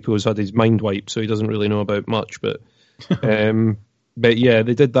C-3PO's had his mind wiped, so he doesn't really know about much. But but yeah,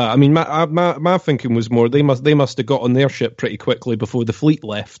 they did that. I mean, my thinking was more they must have got on their ship pretty quickly before the fleet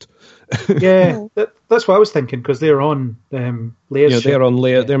left. Yeah, that's what I was thinking, because they're on Leia's ship. They're on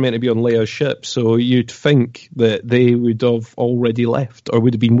Leia. They're meant to be on Leia's ship, so you'd think that they would have already left, or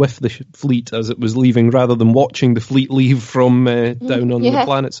would have been with the fleet as it was leaving, rather than watching the fleet leave from down on the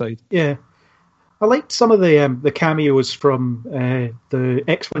planet side. Yeah, I liked some of the cameos from the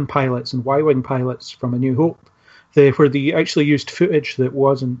X-Wing pilots and Y-Wing pilots from A New Hope, where they actually used footage that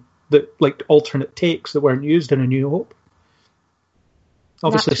like alternate takes that weren't used in A New Hope.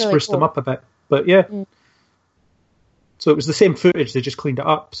 Obviously spruced them up a bit, but yeah. So it was the same footage, they just cleaned it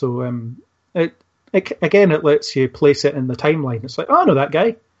up. So it lets you place it in the timeline. It's like, oh, I know that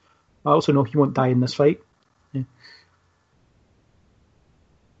guy. I also know he won't die in this fight. Yeah.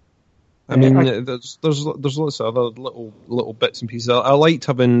 I mean, there's lots of other little bits and pieces. I liked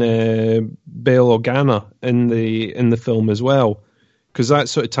having Bail Organa in the film as well, because that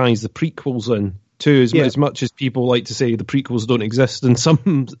sort of ties the prequels in too. As much as people like to say the prequels don't exist in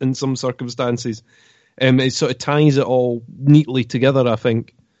some circumstances, it sort of ties it all neatly together, I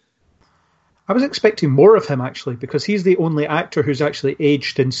think. I was expecting more of him, actually, because he's the only actor who's actually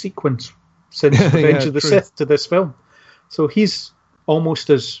aged in sequence since Revenge of the Sith to this film. So he's almost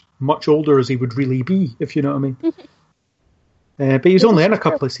as much older as he would really be, if you know what I mean. But he's only in a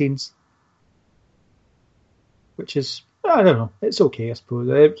couple of scenes, which is, I don't know, it's okay, I suppose.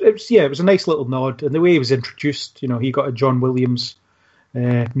 It was a nice little nod, and the way he was introduced, he got a John Williams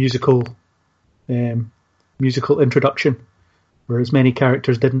musical introduction, whereas many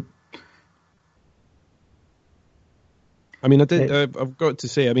characters didn't. I mean, I've got to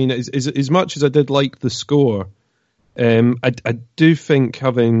say, I mean, as much as I did like the score, I do think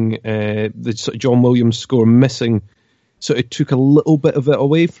having the sort of John Williams score missing sort of took a little bit of it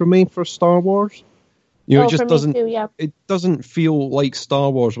away from me for Star Wars. It just doesn't. Too, yeah. It doesn't feel like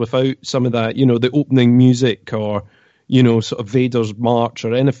Star Wars without some of that, the opening music or, sort of Vader's march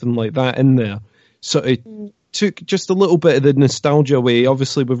or anything like that in there. So it took just a little bit of the nostalgia away.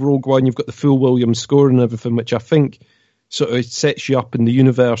 Obviously, with Rogue One, you've got the full Williams score and everything, which I think sort of sets you up in the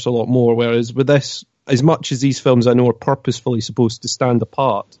universe a lot more. Whereas with this, as much as these films I know are purposefully supposed to stand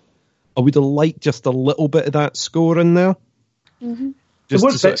apart, I would have liked just a little bit of that score in there. Mm-hmm. There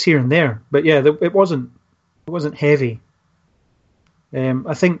was bits here and there, but yeah, it wasn't heavy.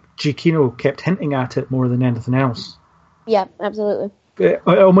 I think Giacchino kept hinting at it more than anything else. Yeah, absolutely. It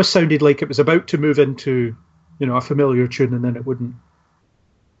almost sounded like it was about to move into, a familiar tune, and then it wouldn't.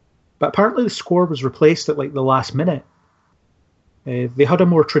 But apparently the score was replaced at like the last minute. They had a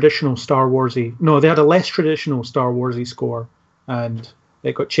more traditional Star Warsy. No, they had a less traditional Star Warsy score, and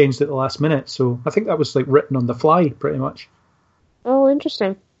it got changed at the last minute. So I think that was like written on the fly, pretty much. Oh,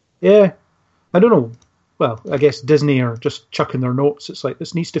 interesting. Yeah, I don't know. Well, I guess Disney are just chucking their notes. It's like,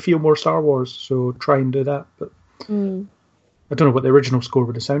 this needs to feel more Star Wars, so try and do that. But I don't know what the original score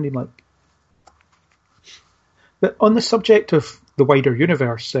would have sounded like. But on the subject of the wider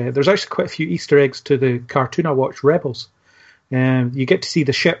universe, there's actually quite a few Easter eggs to the cartoon I watched, Rebels. You get to see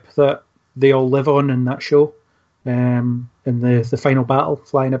the ship that they all live on in that show, in the final battle,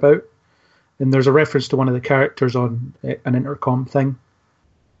 flying about. And there's a reference to one of the characters on an intercom thing.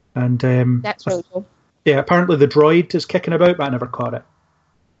 And that's really cool. Yeah, apparently the droid is kicking about, but I never caught it.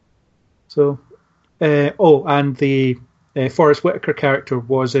 So, and the Forrest Whitaker character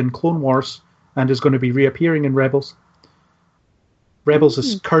was in Clone Wars and is going to be reappearing in Rebels. Rebels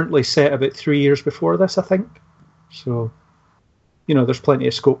is currently set about 3 years before this, I think. So, there's plenty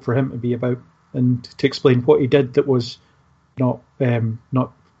of scope for him to be about and to explain what he did that was not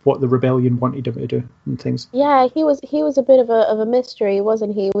what the rebellion wanted him to do and things. Yeah, he was a bit of a mystery,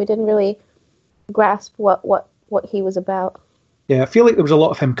 wasn't he? We didn't really grasp what he was about. Yeah, I feel like there was a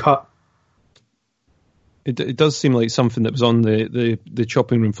lot of him cut. It does seem like something that was on the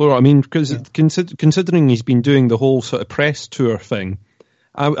chopping room floor. I mean, because considering he's been doing the whole sort of press tour thing,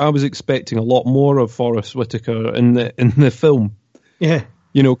 I was expecting a lot more of Forrest Whitaker in the film. Yeah,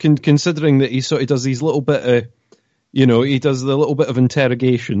 considering that he sort of does these little bit of, he does the little bit of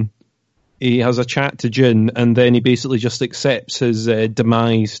interrogation. He has a chat to Jyn, and then he basically just accepts his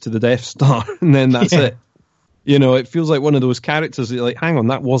demise to the Death Star, and then that's it. It feels like one of those characters that you're like, hang on,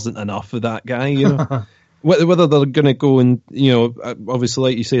 that wasn't enough of that guy. Whether they're going to go and, obviously,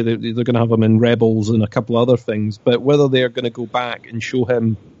 like you say, they're going to have him in Rebels and a couple other things, but whether they're going to go back and show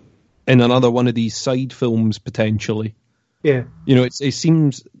him in another one of these side films potentially. Yeah. It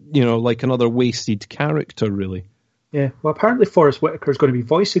seems, like another wasted character, really. Yeah. Well, apparently Forrest Whitaker is going to be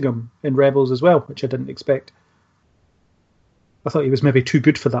voicing him in Rebels as well, which I didn't expect. I thought he was maybe too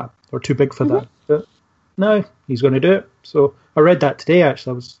good for that or too big for that. But no, he's going to do it. So I read that today,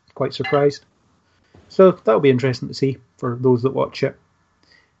 actually. I was quite surprised. So that'll be interesting to see for those that watch it.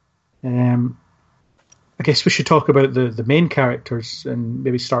 I guess we should talk about the main characters and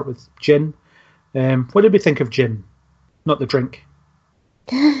maybe start with Jyn. What did we think of Jyn? Not the drink.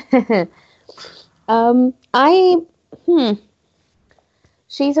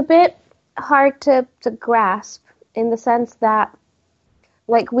 She's a bit hard to grasp in the sense that,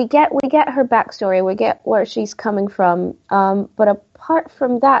 like, we get her backstory, we get where she's coming from, but apart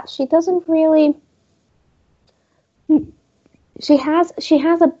from that, she doesn't really. She has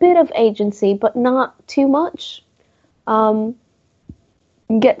a bit of agency, but not too much.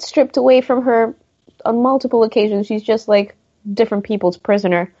 Gets stripped away from her on multiple occasions. She's just like different people's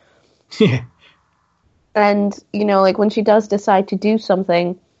prisoner. Yeah. And, like when she does decide to do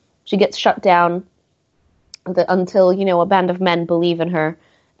something, she gets shut down until, a band of men believe in her.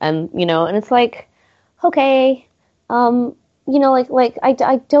 And, and it's like, okay, I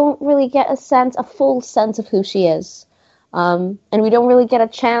don't really get a full sense of who she is. And we don't really get a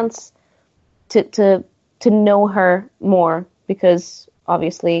chance to know her more because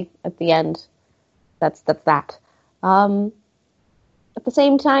obviously at the end, that's that. At the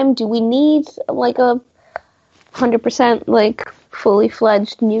same time, do we need like a 100% like fully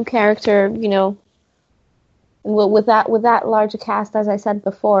fledged new character? Well, with that larger cast, as I said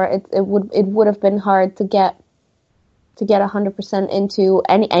before, it would have been hard to get 100% into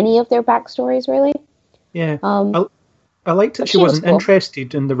any of their backstories, really. Yeah. I liked that she wasn't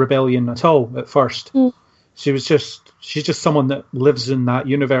interested in the rebellion at all at first. She's just someone that lives in that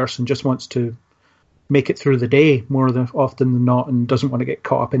universe and just wants to make it through the day more often than not, and doesn't want to get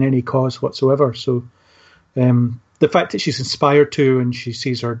caught up in any cause whatsoever. So the fact that she's inspired to and she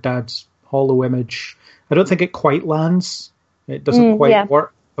sees her dad's hollow image, I don't think it quite lands. It doesn't quite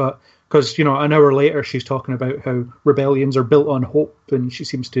work, but because an hour later she's talking about how rebellions are built on hope, and she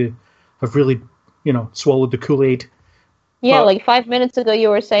seems to have really swallowed the Kool-Aid. Yeah, but, like 5 minutes ago you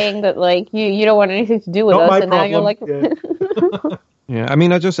were saying that like you don't want anything to do with us, and now you're like. Yeah, I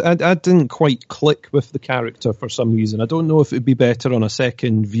mean, I didn't quite click with the character for some reason. I don't know if it'd be better on a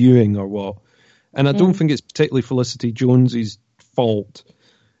second viewing or what. And I don't think it's particularly Felicity Jones's fault,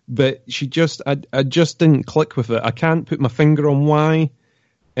 but I just didn't click with it. I can't put my finger on why.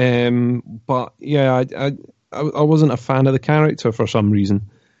 But yeah, I wasn't a fan of the character for some reason.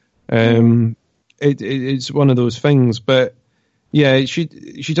 It's one of those things, but yeah,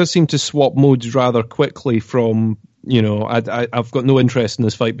 she does seem to swap modes rather quickly from, I've got no interest in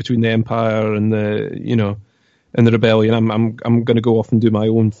this fight between the Empire and the rebellion. I'm going to go off and do my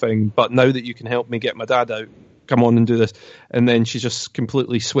own thing. But now that you can help me get my dad out, come on and do this. And then she just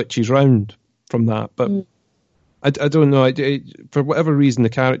completely switches round from that. But I don't know. For whatever reason, the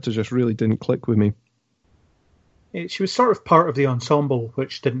character just really didn't click with me. She was sort of part of the ensemble,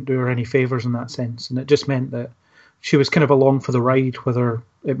 which didn't do her any favours in that sense, and it just meant that she was kind of along for the ride, whether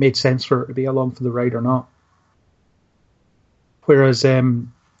it made sense for her to be along for the ride or not. Whereas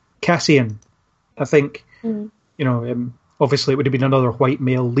Cassian, I think, obviously it would have been another white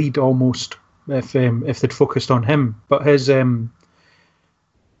male lead almost if they'd focused on him, but his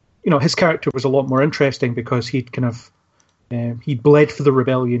his character was a lot more interesting because he'd kind of he'd bled for the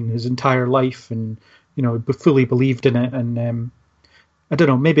rebellion his entire life, and fully believed in it. And I don't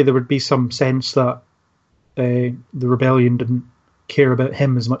know, maybe there would be some sense that the rebellion didn't care about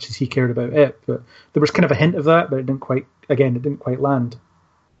him as much as he cared about it. But there was kind of a hint of that, but it didn't quite land.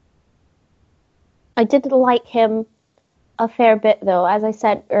 I did like him a fair bit, though. As I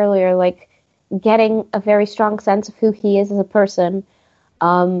said earlier, like getting a very strong sense of who he is as a person.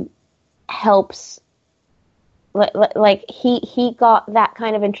 Helps. Like he got that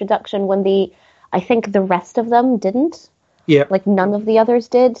kind of introduction when I think the rest of them didn't. Yeah. Like none of the others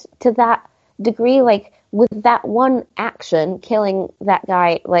did to that degree. Like with that one action, killing that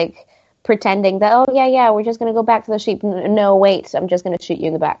guy, like pretending that, oh yeah, we're just gonna go back to the sheep. No, wait, I'm just gonna shoot you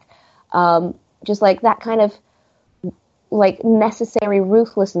in the back. Just like that kind of like necessary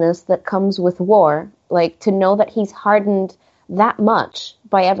ruthlessness that comes with war. Like to know that he's hardened that much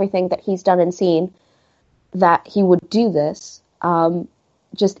by everything that he's done and seen, that he would do this,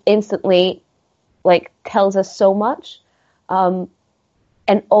 just instantly, like, tells us so much. And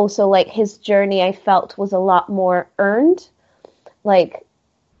also, like, his journey, I felt, was a lot more earned. Like,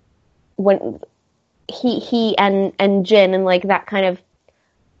 when he and Jyn, and, like, that kind of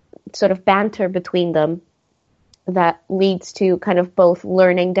sort of banter between them that leads to kind of both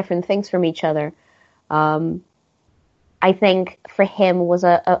learning different things from each other. I think for him was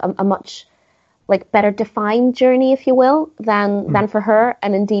a much like better defined journey, if you will, than for her,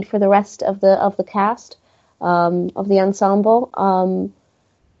 and indeed for the rest of the cast of the ensemble. I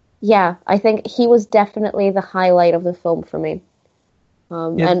think he was definitely the highlight of the film for me.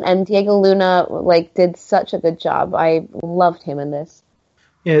 And Diego Luna like did such a good job. I loved him in this.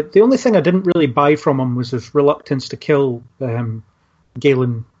 Yeah, the only thing I didn't really buy from him was his reluctance to kill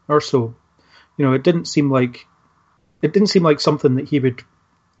Galen Erso. It didn't seem like something that he would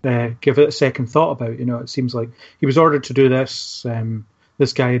give it a second thought about. It seems like he was ordered to do this.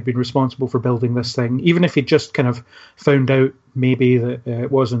 This guy had been responsible for building this thing. Even if he just kind of found out maybe that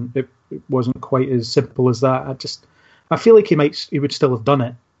it wasn't quite as simple as that. I feel like he would still have done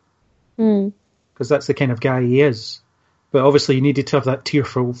it because that's the kind of guy he is. But obviously, you needed to have that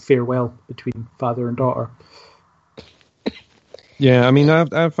tearful farewell between father and daughter. Yeah, I mean,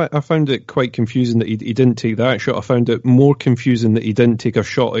 I found it quite confusing that he didn't take that shot. I found it more confusing that he didn't take a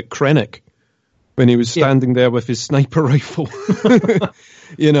shot at Krennic when he was standing there with his sniper rifle.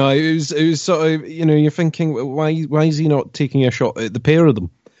 It was sort of, you're thinking, why is he not taking a shot at the pair of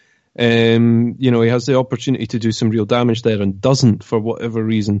them? He has the opportunity to do some real damage there and doesn't for whatever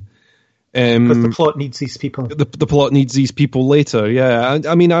reason. Because the plot needs these people. The plot needs these people later, yeah.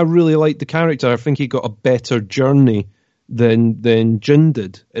 I mean, I really liked the character. I think he got a better journey than Jyn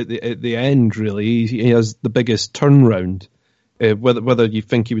did at the end, really. He has the biggest turnaround, whether you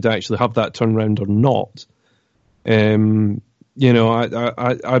think he would actually have that turnaround or not. I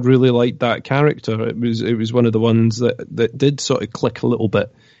really liked that character. It was one of the ones that did sort of click a little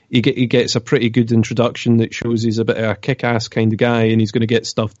bit. He gets a pretty good introduction that shows he's a bit of a kick-ass kind of guy and he's going to get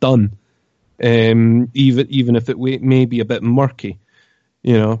stuff done. Even if it may be a bit murky,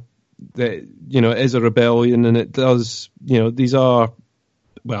 it is a rebellion, and it does, these are,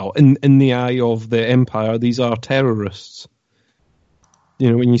 well, in the eye of the Empire, these are terrorists.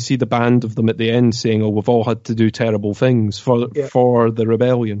 When you see the band of them at the end saying, "Oh, we've all had to do terrible things for the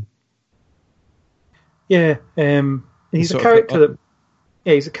rebellion." Yeah, he's a character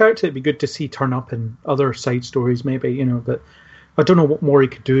that'd be good to see turn up in other side stories, maybe, but I don't know what more he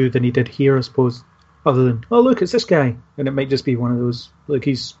could do than he did here, I suppose, other than, oh, look, it's this guy. And it might just be one of those, like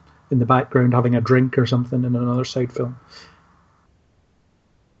he's in the background having a drink or something in another side film.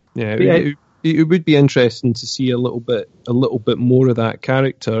 Yeah, it would be interesting to see a little bit more of that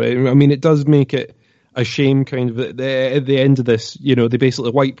character. I mean, it does make it a shame kind of at the end of this, they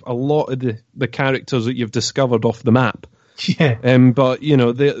basically wipe a lot of the characters that you've discovered off the map. Yeah. But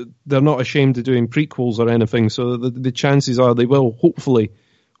they're not ashamed of doing prequels or anything, so the chances are they will. Hopefully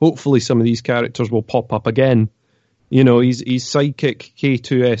some of these characters will pop up again. He's sidekick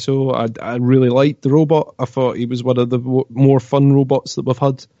K2SO. I really liked the robot. I thought he was one of the more fun robots that we've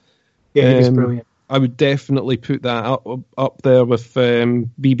had. Yeah, he was brilliant. I would definitely put that up there with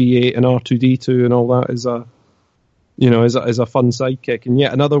BB-8 and R2-D2 and all that as a fun sidekick, and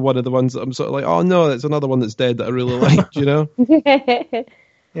yet another one of the ones that I'm sort of like, oh no, it's another one that's dead that I really liked, Yeah,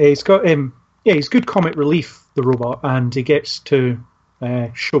 he's got he's good comic relief, the robot, and he gets to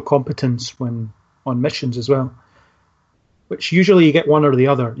show competence when on missions as well. Which usually you get one or the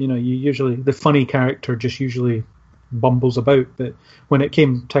other. You usually the funny character just usually bumbles about, but when it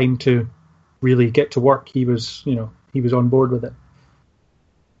came time to really get to work, he was on board with it.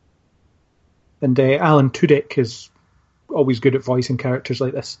 And Alan Tudyk is always good at voicing characters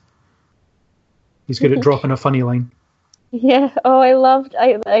like this. He's good at dropping a funny line. Yeah. Oh,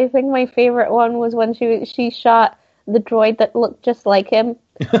 I think my favorite one was when she shot the droid that looked just like him,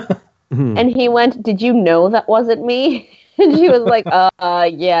 and he went, "Did you know that wasn't me?" And she was like,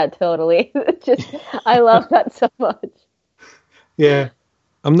 yeah, totally. I love that so much. Yeah.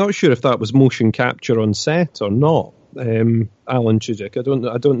 I'm not sure if that was motion capture on set or not. Alan Tudyk.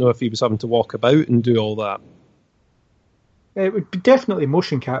 I don't know if he was having to walk about and do all that. It would be definitely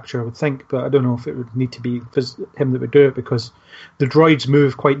motion capture, I would think, but I don't know if it would need to be him that would do it, because the droids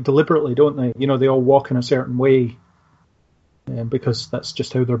move quite deliberately, don't they? They all walk in a certain way, because that's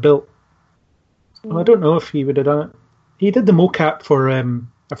just how they're built. Well, I don't know if he would have done it. He did the mocap for, I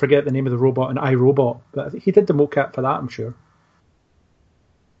forget the name of the robot in iRobot, but he did the mocap for that, I'm sure.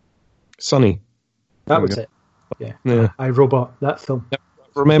 Sunny. That was it. Yeah. iRobot, that film. Yep.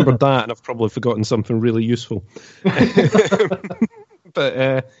 I've remembered that, and I've probably forgotten something really useful. But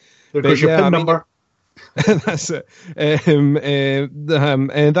there goes your PIN number. That's it. And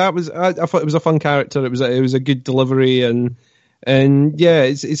that was, I thought it was a fun character. It was a good delivery, and yeah,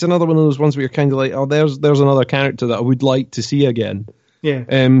 it's another one of those ones where you're kind of like, oh, there's another character that I would like to see again.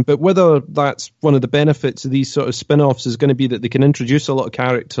 Yeah. But whether that's one of the benefits of these sort of spin-offs is going to be that they can introduce a lot of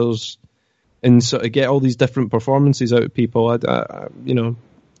characters and sort of get all these different performances out of people, that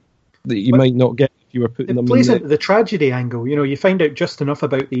you might not get if you were putting them in. It plays into the tragedy angle. You find out just enough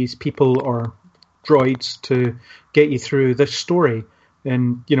about these people or droids to get you through this story,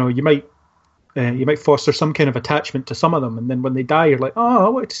 and you might foster some kind of attachment to some of them, and then when they die, you're like, oh, I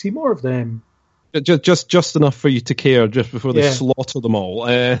want to see more of them. Just enough for you to care just before they slaughter them all.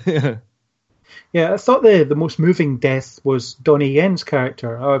 Yeah, I thought the most moving death was Donnie Yen's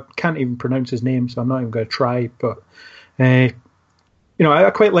character. I can't even pronounce his name, so I'm not even going to try. But I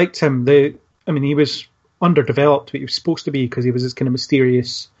quite liked him. He was underdeveloped, but he was supposed to be, because he was this kind of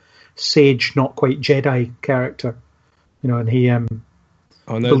mysterious sage, not quite Jedi character. And he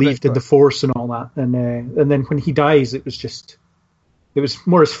believed in the Force and all that. And then when he dies, it was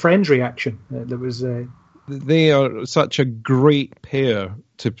more his friend's reaction. They are such a great pair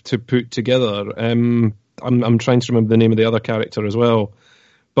to put together. I'm trying to remember the name of the other character as well,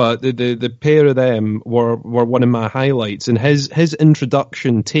 but the pair of them were one of my highlights. And his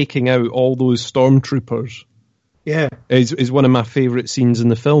introduction, taking out all those stormtroopers, is one of my favourite scenes in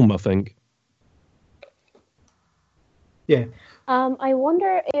the film, I think. Yeah. I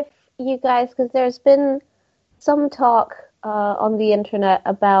wonder if you guys, because there's been some talk on the internet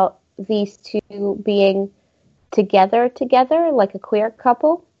about these two being together, like a queer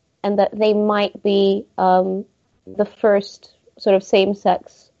couple, and that they might be the first sort of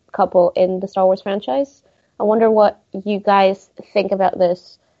same-sex couple in the Star Wars franchise. I wonder what you guys think about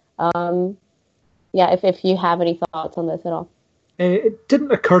this. If you have any thoughts on this at all. It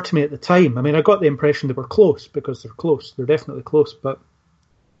didn't occur to me at the time. I got the impression they were close, because they're close. They're definitely close, but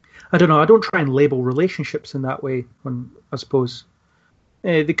I don't know. I don't try and label relationships in that way, I suppose.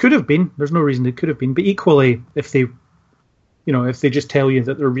 They could have been. There's no reason they could have been. But equally, if they just tell you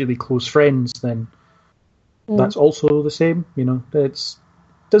that they're really close friends, then that's also the same. It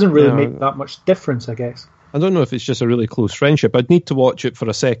doesn't really make that much difference, I guess. I don't know if it's just a really close friendship. I'd need to watch it for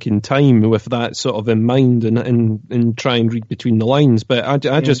a second time with that sort of in mind and try and read between the lines. But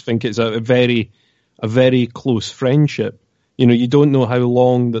I just think it's a very close friendship. You don't know how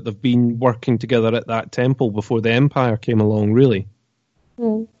long that they've been working together at that temple before the Empire came along, really.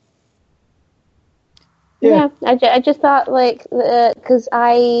 Yeah, I just thought, because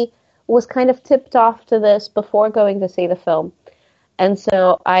I was kind of tipped off to this before going to see the film. And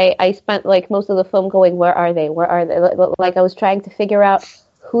so I spent most of the film going, where are they? Like I was trying to figure out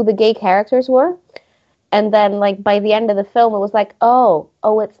who the gay characters were. And then by the end of the film, it was like, oh,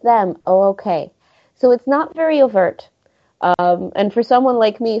 it's them. Oh, okay. So it's not very overt. And for someone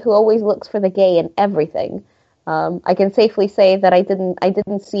like me who always looks for the gay in everything, I can safely say that I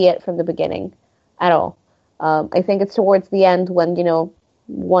didn't see it from the beginning at all. I think it's towards the end when,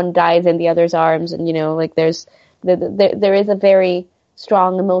 one dies in the other's arms and, there's there is a very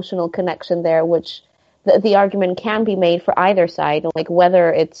strong emotional connection there, which the argument can be made for either side,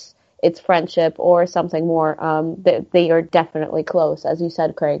 whether it's it's friendship or something more. They are definitely close, as you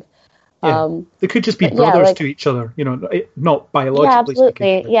said, Craig. Yeah. They could just be brothers to each other, not biologically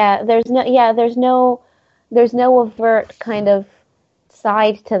speaking. Yeah, there's no overt kind of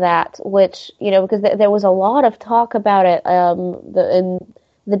side to that, which, because there was a lot of talk about it in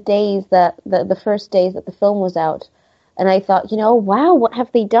the days the first days that the film was out. And I thought, wow, what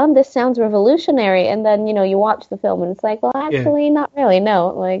have they done? This sounds revolutionary. And then, you watch the film and it's like, well, actually, not really. No,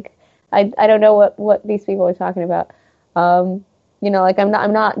 like, I don't know what these people are talking about. Like,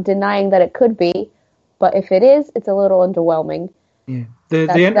 I'm not denying that it could be, but if it is, it's a little underwhelming. Yeah,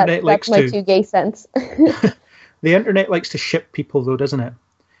 the internet likes that's my 2 gay cents. The internet likes to ship people, though, doesn't it?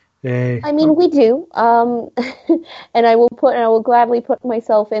 I mean, we do, and I will gladly put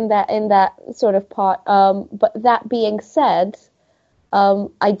myself in that sort of pot. But that being said,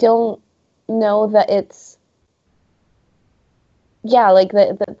 I don't know that it's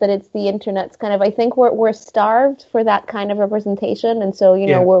that it's the internet's kind of. I think we're starved for that kind of representation, and so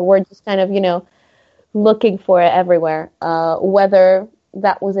we're just kind of looking for it everywhere. Whether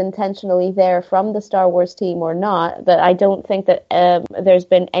that was intentionally there from the Star Wars team or not, but I don't think that there's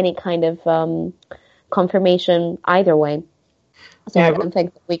been any kind of confirmation either way. So I don't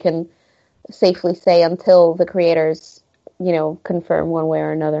think that we can safely say until the creators, confirm one way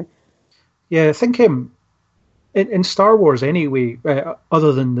or another. Yeah, I think in Star Wars anyway,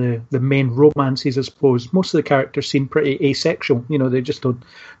 other than the main romances, I suppose, most of the characters seem pretty asexual. They just don't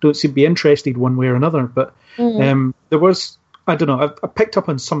seem to be interested one way or another. But there was, I don't know, I picked up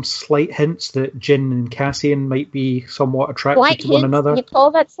on some slight hints that Jyn and Cassian might be somewhat attracted to one another. You call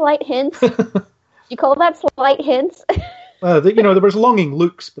that slight hints? You call that slight hints? There was longing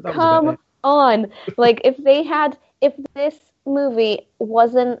looks, but that was about it. Come on. Like, if this movie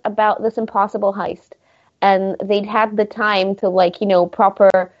wasn't about this impossible heist, and they'd had the time to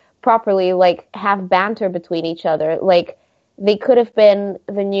properly have banter between each other, like, they could have been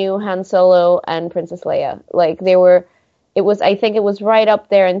the new Han Solo and Princess Leia. Like, I think it was right up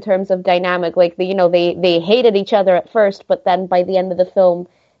there in terms of dynamic. Like, they hated each other at first, but then by the end of the film,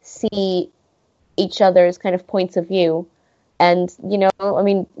 see each other's kind of points of view, and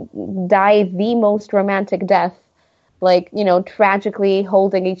die the most romantic death, tragically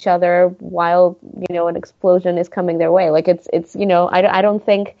holding each other while an explosion is coming their way. Like, it's I don't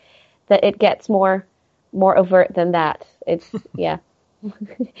think that it gets more overt than that. It's yeah.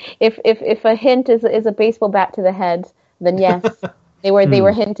 If a hint is a baseball bat to the head, then yes, they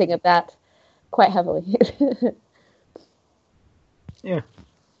were hinting at that quite heavily. Yeah,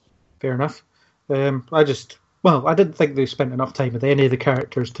 fair enough. I didn't think they spent enough time with any of the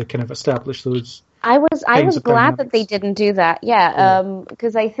characters to kind of establish those. I was glad that they didn't do that. Yeah,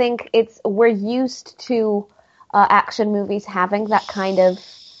 because I think we're used to action movies having that kind of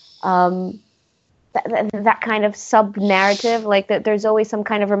that kind of sub narrative, like that. There's always some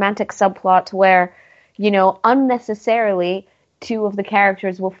kind of romantic subplot where, unnecessarily, two of the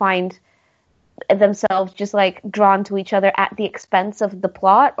characters will find themselves just drawn to each other at the expense of the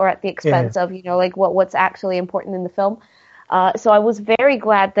plot or at the expense of what's actually important in the film. So I was very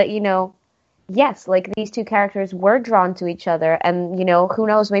glad that yes, these two characters were drawn to each other, and who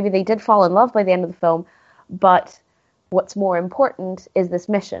knows, maybe they did fall in love by the end of the film. But what's more important is this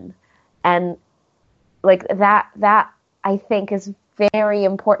mission, and that I think is very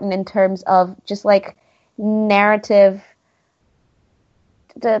important in terms of just narrative.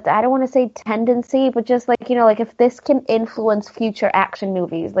 I don't want to say tendency, but just if this can influence future action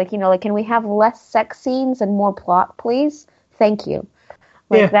movies, can we have less sex scenes and more plot, please? Thank you.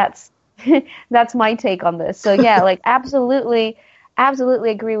 That's my take on this. So yeah, absolutely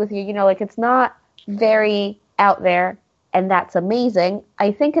agree with you. It's not very out there, and that's amazing.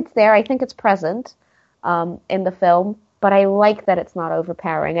 I think it's there. I think it's present in the film, but I like that it's not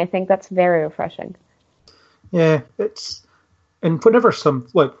overpowering. I think that's very refreshing. Yeah, and whenever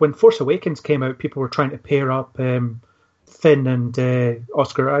when Force Awakens came out, people were trying to pair up Finn and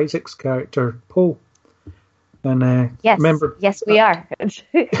Oscar Isaac's character Poe. And yes, we are.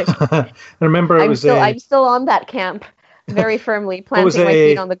 I remember I'm still on that camp very firmly, planting my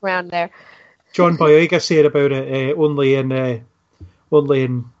feet on the ground there. John Boyega said about it only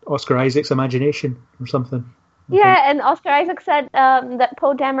in Oscar Isaac's imagination or something. Yeah, and Oscar Isaac said that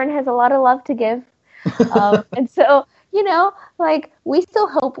Poe Dameron has a lot of love to give, and so we still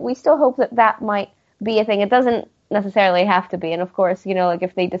hope that might be a thing. It doesn't necessarily have to be, and of course,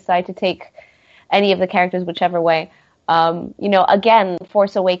 if they decide to take any of the characters whichever way, again,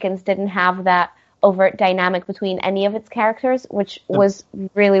 Force Awakens didn't have that overt dynamic between any of its characters, which was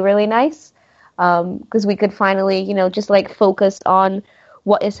really, really nice, because we could finally, just focus on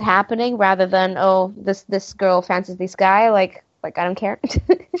what is happening rather than, oh, this girl fancies this guy, like I don't care.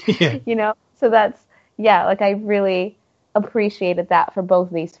 Yeah. You know? So that's, yeah, like I really appreciated that for both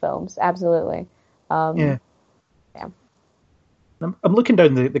these films. Absolutely. Yeah. Yeah. I'm looking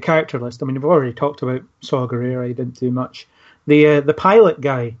down the character list. I mean, we've already talked about Saw Gerrera. He didn't do much. The pilot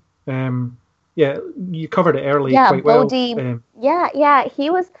guy, yeah, you covered it early quite Bodhi, well. Yeah,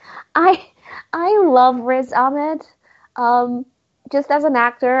 he was. I love Riz Ahmed. Just as an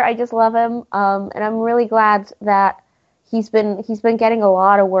actor, I just love him. And I'm really glad that he's been getting a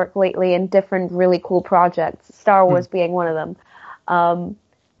lot of work lately in different really cool projects. Star Wars being one of them.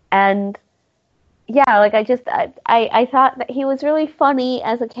 And yeah, like I thought that he was really funny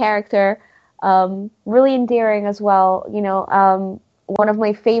as a character, really endearing as well. You know, one of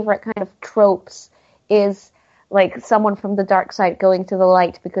my favorite kind of tropes is like someone from the dark side going to the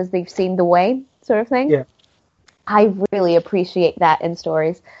light because they've seen the way, sort of thing. Yeah. I really appreciate that in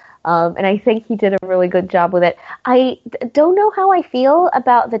stories. And I think he did a really good job with it. I don't know how I feel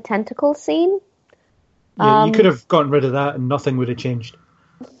about the tentacle scene. Yeah, you could have gotten rid of that and nothing would have changed.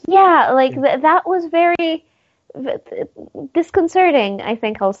 Yeah, like that was very disconcerting, I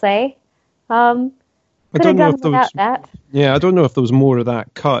think I'll say. Could have done without that. Yeah, I don't know if there was more of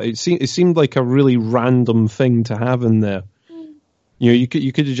that cut. It seemed like a really random thing to have in there. You know, you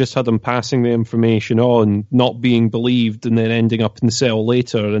could have just had him passing the information on, not being believed, and then ending up in the cell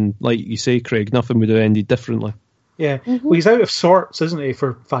later. And like you say, Craig, nothing would have ended differently. Yeah, well, he's out of sorts, isn't he,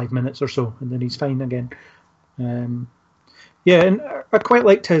 for 5 minutes or so, and then he's fine again. Yeah, and I quite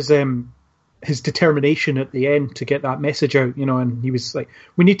liked his determination at the end to get that message out, you know, and he was like,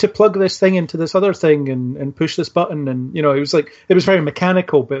 we need to plug this thing into this other thing and push this button, and, you know, it was very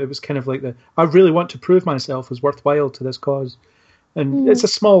mechanical, but it was kind of like I really want to prove myself as worthwhile to this cause. And it's a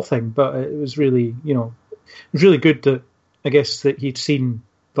small thing, but it was really, you know, it was really good that, I guess, that he'd seen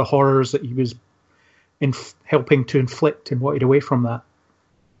the horrors that he was helping to inflict and wanted away from that.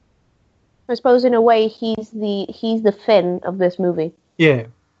 I suppose in a way he's the Finn of this movie. Yeah.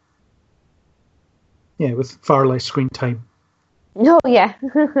 Yeah, with far less screen time. Oh, yeah.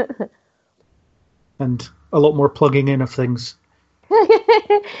 And a lot more plugging in of things.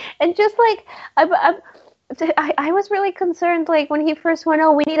 And just like, I was really concerned, like, when he first went,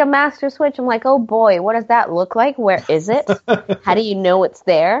 oh, we need a master switch. I'm like, oh boy, what does that look like? Where is it? How do you know it's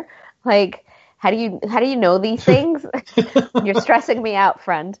there? Like, how do you know these things? You're stressing me out,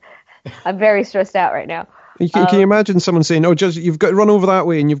 friend. I'm very stressed out right now. Can you imagine someone saying, "Oh, just you've got to run over that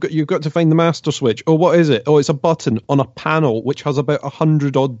way, and you've got to find the master switch." Oh, what is it? Oh, it's a button on a panel which has about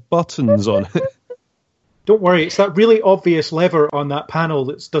 100 odd buttons on it. Don't worry, it's that really obvious lever on that panel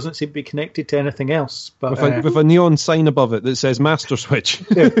that doesn't seem to be connected to anything else. But with a neon sign above it that says master switch.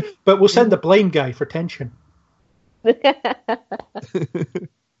 Yeah, but we'll send the blind guy for tension. It's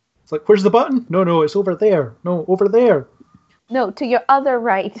like, where's the button? No, it's over there. No, over there. No, to your other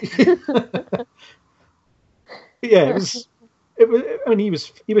right. Yeah, it was. I mean, he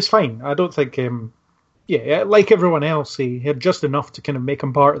was fine. I don't think. Like everyone else, he had just enough to kind of make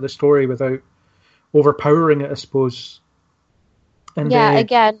him part of the story without overpowering it, I suppose. And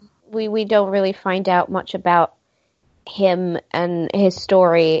again, we don't really find out much about him and his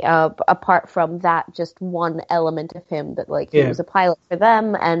story apart from that just one element of him that, like, he was a pilot for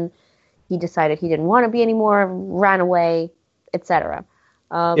them and he decided he didn't want to be anymore, ran away, etc.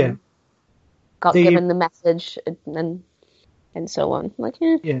 Got given the message and so on. Like,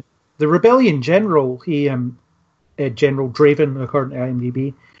 yeah, the rebellion general, General Draven, according to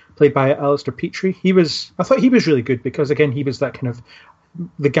IMDb, played by Alistair Petrie. I thought he was really good because, again, he was that kind of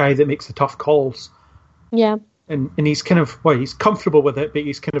the guy that makes the tough calls. Yeah, and he's kind of he's comfortable with it, but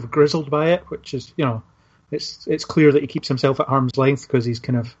he's kind of grizzled by it, which is, you know, it's clear that he keeps himself at arm's length because he's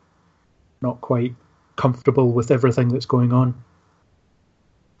kind of not quite comfortable with everything that's going on.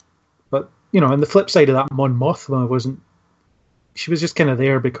 But, you know, on the flip side of that, Mon Mothma she was just kind of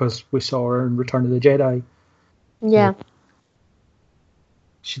there because we saw her in Return of the Jedi. Yeah.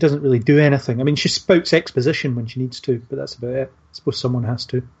 She doesn't really do anything. I mean, she spouts exposition when she needs to, but that's about it. I suppose someone has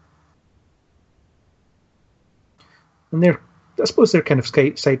to. And I suppose they're kind of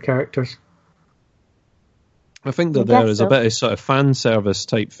side characters. I think that there is a bit of sort of fan service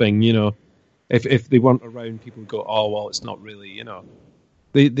type thing, you know. If they weren't around, people would go, oh, well, it's not really, you know.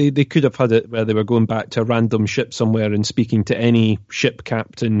 They could have had it where they were going back to a random ship somewhere and speaking to any ship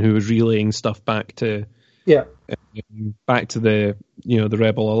captain who was relaying stuff back to the, you know, the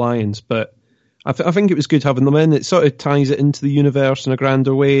Rebel Alliance. But I think it was good having them in. It sort of ties it into the universe in a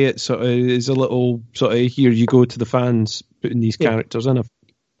grander way. It sort of is a little sort of, here you go to the fans putting these characters in.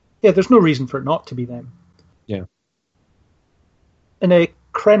 Yeah, there's no reason for it not to be them. Yeah.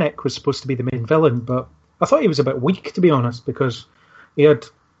 Krennic was supposed to be the main villain, but I thought he was a bit weak, to be honest, because he had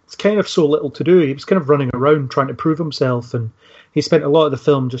kind of so little to do. He was kind of running around trying to prove himself, and he spent a lot of the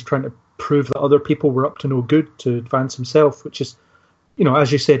film just trying to prove that other people were up to no good to advance himself, which is,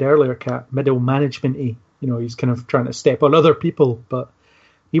 as you said earlier, Kat, middle management-y. He's kind of trying to step on other people, but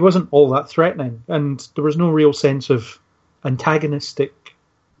he wasn't all that threatening, and there was no real sense of him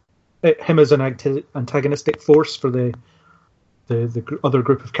as an antagonistic force for the other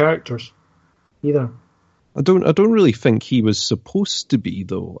group of characters either. I don't really think he was supposed to be,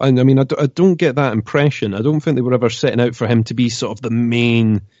 though. I mean, I don't get that impression. I don't think they were ever setting out for him to be sort of the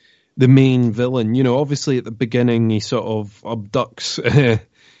main villain. Obviously at the beginning he sort of abducts,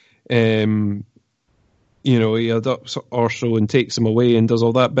 he adopts Orso and takes him away and does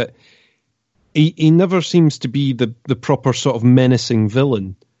all that, but he never seems to be the proper sort of menacing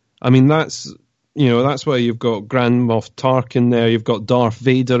villain. I mean, that's why you've got Grand Moff Tarkin there, you've got Darth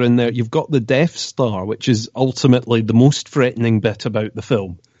Vader in there, you've got the Death Star, which is ultimately the most threatening bit about the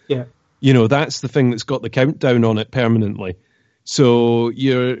film. Yeah. That's the thing that's got the countdown on it permanently. So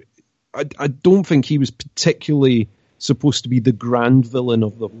I don't think he was particularly supposed to be the grand villain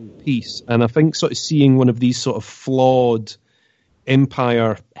of the whole piece. And I think sort of seeing one of these sort of flawed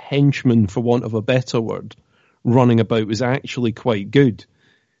Empire henchmen, for want of a better word, running about was actually quite good.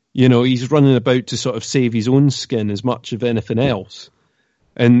 He's running about to sort of save his own skin as much of anything else.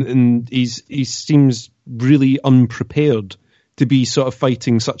 And he seems really unprepared to be sort of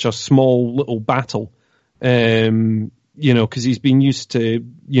fighting such a small little battle. Because he's been used to,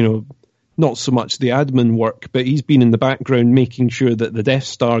 not so much the admin work, but he's been in the background making sure that the Death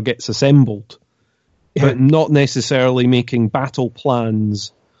Star gets assembled, but not necessarily making battle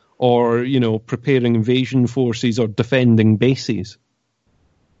plans or, preparing invasion forces or defending bases.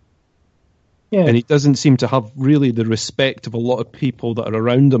 Yeah. And he doesn't seem to have really the respect of a lot of people that are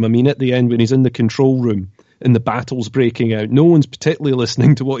around him. I mean, at the end, when he's in the control room and the battle's breaking out, no one's particularly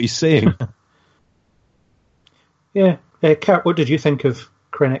listening to what he's saying. Yeah. Kat, what did you think of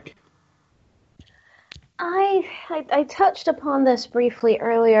Krennic? I touched upon this briefly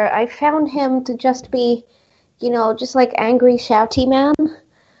earlier. I found him to just be, just like angry, shouty man.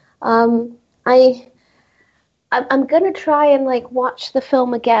 I'm gonna try and watch the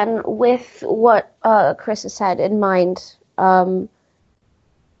film again with what Chris has said in mind.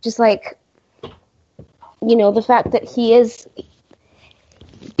 Just the fact that he is,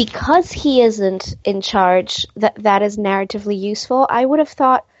 because he isn't in charge, that is narratively useful. I would have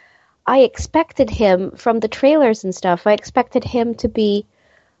thought, I expected him from the trailers and stuff. I expected him to be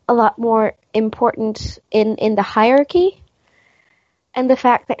a lot more important in the hierarchy. And the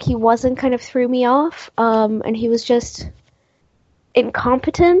fact that he wasn't kind of threw me off, and he was just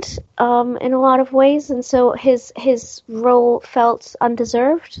incompetent in a lot of ways, and so his role felt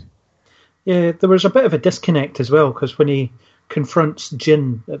undeserved. Yeah, there was a bit of a disconnect as well, because when he confronts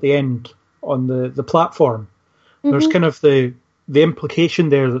Jyn at the end on the platform, there's kind of the implication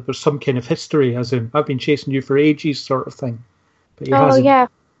there that there's some kind of history, as in, I've been chasing you for ages sort of thing. But he hasn't. Yeah.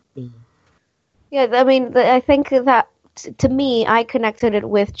 Yeah, I mean, I think that, to me, I connected it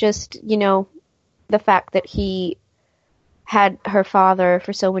with just, the fact that he had her father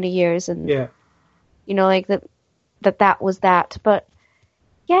for so many years, and, that was that. But,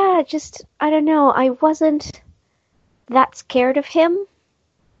 yeah, just, I don't know, I wasn't that scared of him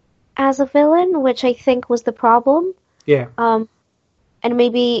as a villain, which I think was the problem. Yeah. And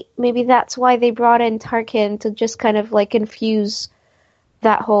maybe that's why they brought in Tarkin, to just kind of infuse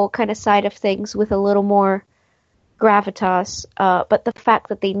that whole kind of side of things with a little more gravitas. But the fact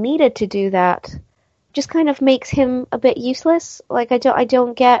that they needed to do that just kind of makes him a bit useless. I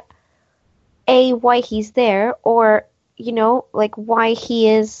don't get why he's there, or why he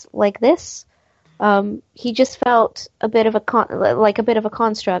is like this. He just felt a bit of a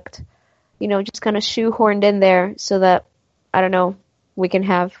construct, just kind of shoehorned in there so that, I don't know, we can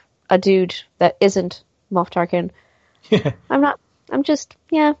have a dude that isn't Moff Tarkin. Yeah. I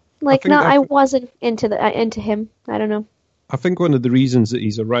wasn't into him. I don't know. I think one of the reasons that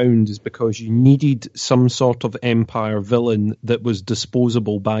he's around is because you needed some sort of Empire villain that was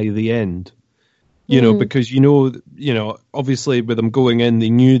disposable by the end. Because obviously with them going in, they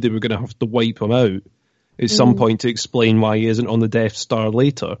knew they were going to have to wipe him out at some point to explain why he isn't on the Death Star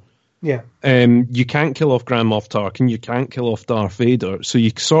later. Yeah. You can't kill off Grand Moff Tarkin, you can't kill off Darth Vader, so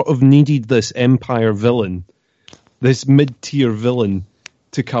you sort of needed this Empire villain, this mid-tier villain,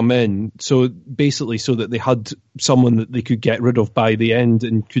 to come in, so basically so that they had someone that they could get rid of by the end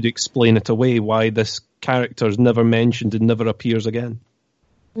and could explain it away, why this character is never mentioned and never appears again.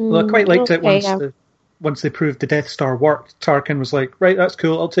 Well, I quite liked it once they proved the Death Star worked, Tarkin was like, right, that's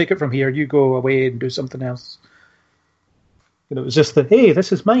cool, I'll take it from here, you go away and do something else. And it was just that, hey,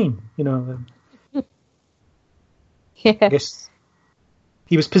 this is mine, Yeah. I guess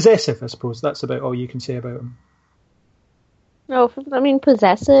he was possessive, I suppose. That's about all you can say about him. No, I mean,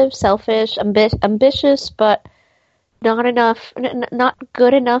 possessive, selfish, ambitious, but not enough, not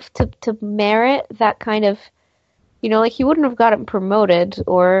good enough to merit that kind of, like he wouldn't have gotten promoted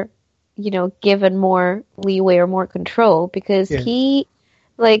or, given more leeway or more control because he,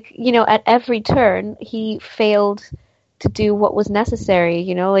 at every turn, he failed to do what was necessary,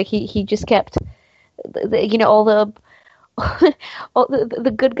 he just kept, all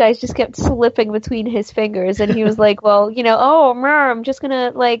the good guys just kept slipping between his fingers, and he was like, well, I'm just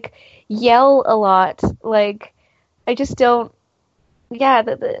gonna, yell a lot, I just don't,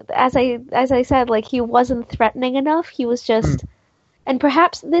 as I said, he wasn't threatening enough, he was just, and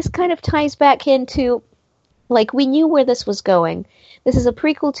perhaps this kind of ties back into, we knew where this was going. This is a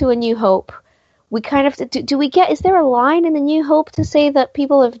prequel to A New Hope. We kind of, is there a line in A New Hope to say that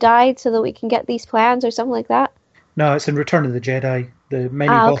people have died so that we can get these plans or something like that? No, it's in Return of the Jedi, the many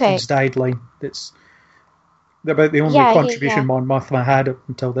Bothans died line. It's about the only contribution Mon Mothma had up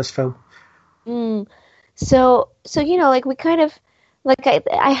until this film. So we kind of,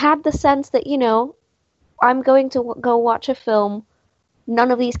 I had the sense that, I'm going to go watch a film,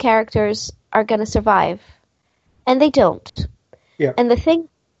 none of these characters are going to survive. And they don't. Yeah. And the thing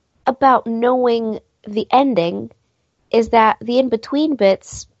about knowing the ending is that the in-between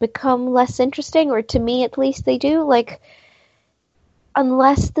bits become less interesting, or to me at least they do.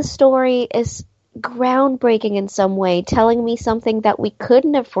 Unless the story is groundbreaking in some way, telling me something that we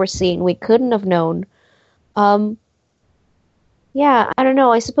couldn't have foreseen, we couldn't have known. I don't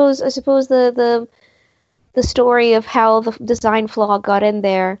know. I suppose the story of how the design flaw got in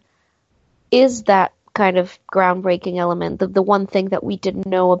there is that kind of groundbreaking element, the one thing that we didn't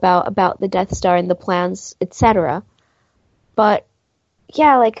know about the Death Star and the plans, etc. But,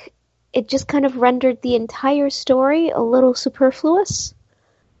 it just kind of rendered the entire story a little superfluous.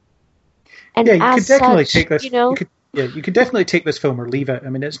 And you could definitely take this. You could definitely take this film or leave it. I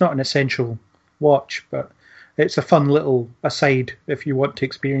mean, it's not an essential watch, but it's a fun little aside if you want to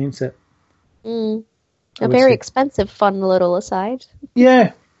experience it. A very expensive, fun little aside.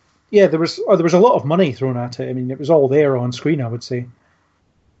 Yeah, there was a lot of money thrown at it. I mean, it was all there on screen, I would say.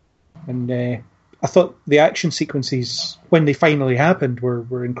 And I thought the action sequences, when they finally happened,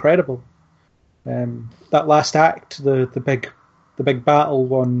 were incredible. That last act, the big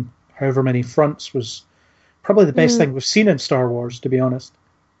battle on however many fronts, was probably the best thing we've seen in Star Wars, to be honest.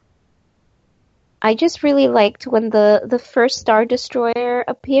 I just really liked when the first Star Destroyer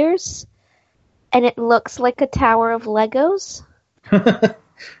appears, and it looks like a tower of Legos.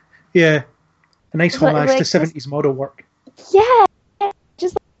 Yeah, a nice homage to 70s model work. Yeah,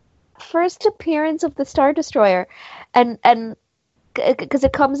 just first appearance of the Star Destroyer, and because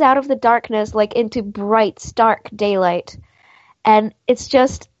it comes out of the darkness into bright, stark daylight, and it's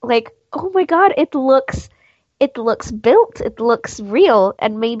just oh my god, it looks built, it looks real,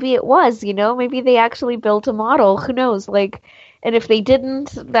 and maybe it was, maybe they actually built a model, who knows, and if they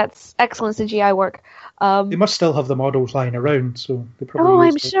didn't, that's excellent CGI work. They must still have the models lying around, so they probably.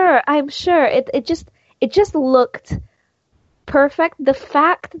 I'm sure. It just looked perfect. The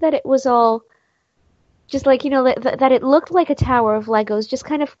fact that it was all just that it looked like a tower of Legos just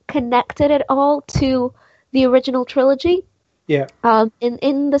kind of connected it all to the original trilogy. Yeah.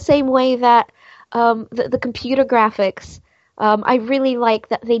 In the same way that the computer graphics, I really like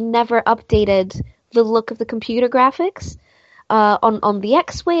that they never updated the look of the computer graphics. On the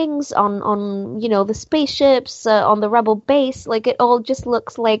X-Wings, on the spaceships, on the Rebel base, it all just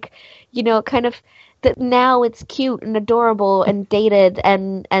looks kind of that now it's cute and adorable and dated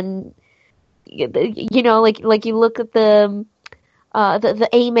and you look at the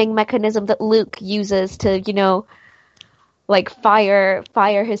aiming mechanism that Luke uses to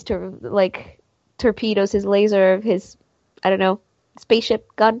fire his torpedoes, his laser, his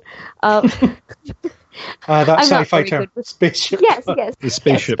spaceship gun. That sci-fi term, spaceship. Yes. The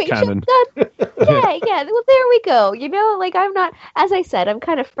spaceship cannon. Yeah. Well, there we go. I'm not, as I said, I'm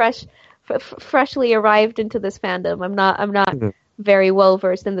kind of freshly arrived into this fandom. I'm not very well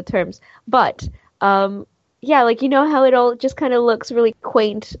versed in the terms, but how it all just kind of looks really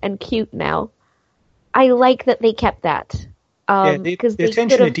quaint and cute now. I like that they kept that. The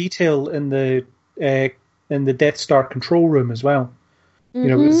attention to detail in the Death Star control room as well.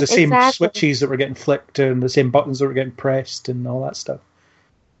 It was the same switches that were getting flicked and the same buttons that were getting pressed and all that stuff.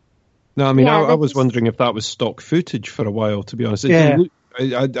 No, I mean, I was wondering if that was stock footage for a while, to be honest. It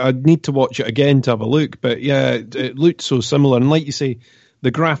I'd need to watch it again to have a look. But yeah, it looked so similar. And like you say,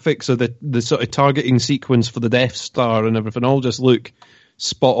 the graphics of the sort of targeting sequence for the Death Star and everything all just look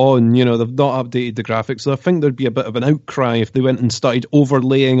spot on. You know, they've not updated the graphics. So I think there'd be a bit of an outcry if they went and started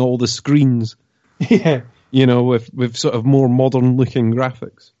overlaying all the screens. Yeah. You know, with sort of more modern looking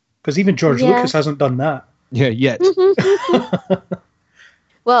graphics. Because even George Lucas hasn't done that. Yeah, yet.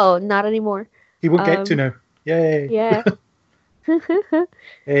 Well, not anymore. He won't get to now. Yay. Yeah.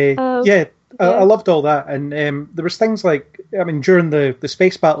 I loved all that. And there was things like, I mean, during the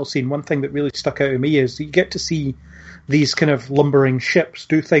space battle scene, one thing that really stuck out to me is you get to see these kind of lumbering ships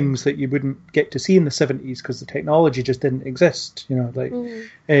do things that you wouldn't get to see in the 70s because the technology just didn't exist. You know, like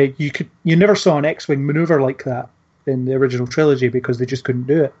you never saw an X-wing maneuver like that in the original trilogy because they just couldn't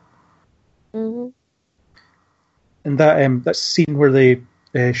do it. Mm-hmm. And that scene where they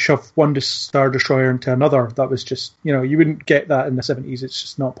shove one Star Destroyer into another, that was just, you know, you wouldn't get that in the 70s. It's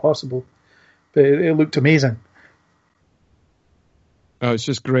just not possible. But it looked amazing. Oh, it's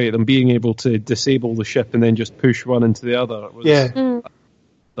just great. And being able to disable the ship and then just push one into the other.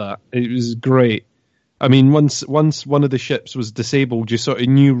 It was great. I mean, once one of the ships was disabled, you sort of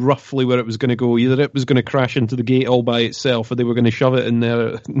knew roughly where it was going to go. Either it was going to crash into the gate all by itself, or they were going to shove it in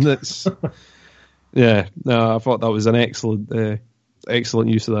there. That's, I thought that was an excellent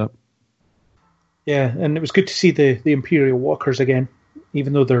use of that. Yeah, and it was good to see the Imperial walkers again,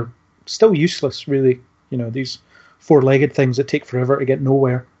 even though they're still useless, really. You know, these four-legged things that take forever to get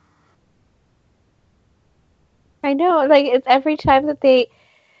nowhere. I know, like, it's every time that they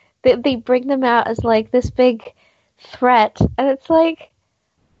bring them out as, like, this big threat, and it's like,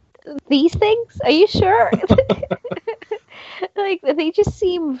 these things? Are you sure? Like, they just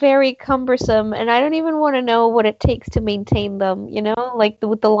seem very cumbersome, and I don't even want to know what it takes to maintain them, you know? Like,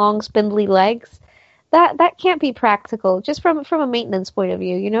 with the long, spindly legs. That can't be practical, just from a maintenance point of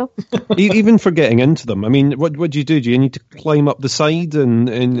view, you know? Even for getting into them. I mean, what do you do? Do you need to climb up the side and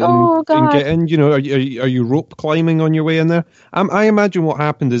get in? You know, are you rope climbing on your way in there? I imagine what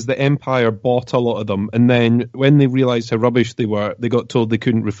happened is the Empire bought a lot of them, and then when they realised how rubbish they were, they got told they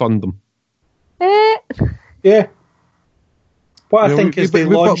couldn't refund them. Yeah. What I think is we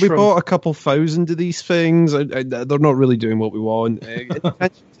bought a couple thousand of these things. They're not really doing what we want. Can't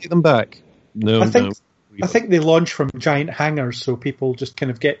you take them back? No, I think they launch from giant hangars, so people just kind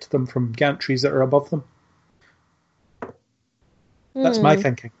of get to them from gantries that are above them. That's my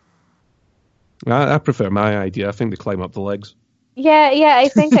thinking. I prefer my idea. I think they climb up the legs. Yeah. I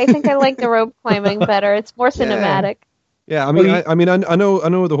think I like the rope climbing better. It's more cinematic. Yeah, I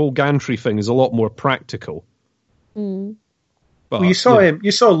know the whole gantry thing is a lot more practical. Mm. But, you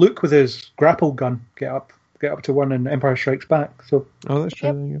saw Luke with his grapple gun get up to one in Empire Strikes Back. So that's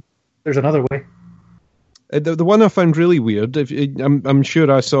true. Yep. There's another way. The one I found really weird, I'm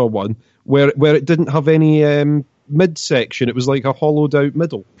sure I saw one, where it didn't have any midsection. It was like a hollowed out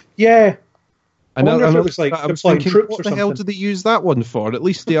middle. Yeah. I wonder if it was like deploying troops what or the something. hell did they use that one for? At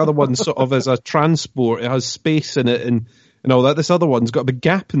least the other one sort of as a transport. It has space in it and all that. This other one's got a big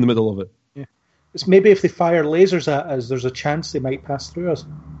gap in the middle of it. Yeah. It's maybe if they fire lasers at us, there's a chance they might pass through us.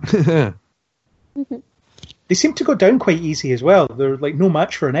 They seem to go down quite easy as well. They're like no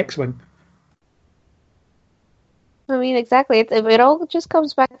match for an X-Wing. I mean, exactly. It all just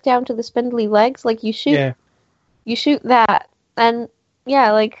comes back down to the spindly legs. Like you shoot that, and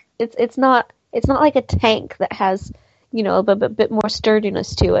like it's not like a tank that has, you know, a bit more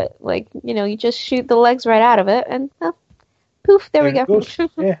sturdiness to it. Like, you know, you just shoot the legs right out of it, and poof, there we go.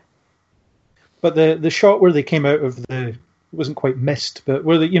 Yeah. But the shot where they came out of it wasn't quite mist, but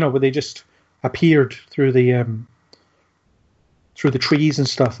where they just appeared through the trees and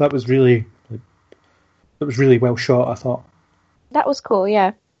stuff. That was really well shot, I thought. That was cool,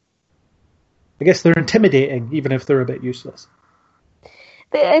 yeah. I guess they're intimidating, even if they're a bit useless.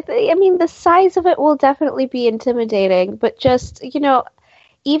 I mean, the size of it will definitely be intimidating, but just, you know,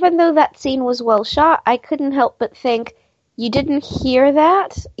 even though that scene was well shot, I couldn't help but think, you didn't hear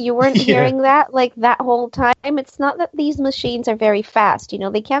that? You weren't hearing that, like, that whole time? It's not that these machines are very fast, you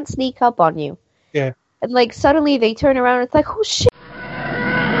know, they can't sneak up on you. Yeah. And, like, suddenly they turn around and it's like, oh, shit!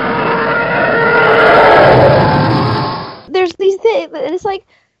 There's these things, and it's like,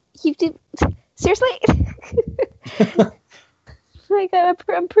 you did... Seriously? Like,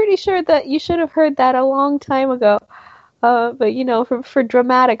 I'm pretty sure that you should have heard that a long time ago. But, you know, for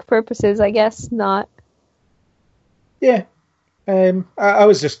dramatic purposes, I guess not. Yeah. I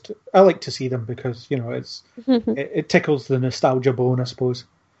like to see them because, you know, it tickles the nostalgia bone, I suppose.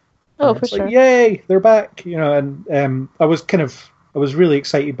 Oh, for sure. Like, yay, they're back, you know, and I was really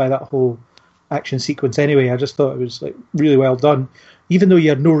excited by that whole action sequence anyway. I just thought it was like really well done, even though you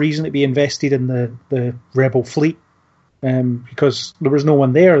had no reason to be invested in the rebel fleet, because there was no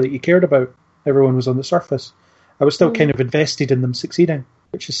one there that you cared about. Everyone was on the surface. I was still kind of invested in them succeeding,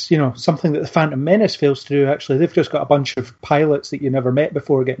 which is, something that the Phantom Menace fails to do, actually. They've just got a bunch of pilots that you never met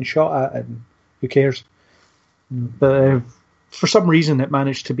before getting shot at, and who cares? But for some reason it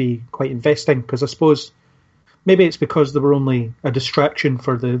managed to be quite investing, because I suppose maybe it's because they were only a distraction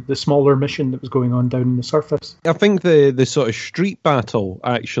for the smaller mission that was going on down in the surface. I think the sort of street battle,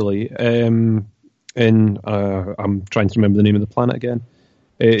 actually, I'm trying to remember the name of the planet again.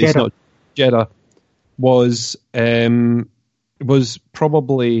 It's not Jeddah. Was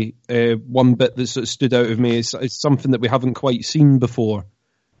probably one bit that sort of stood out of me. It's something that we haven't quite seen before.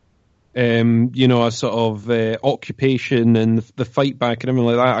 A sort of occupation and the fight back and everything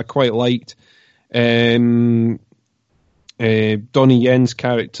like that. I quite liked. Donnie Yen's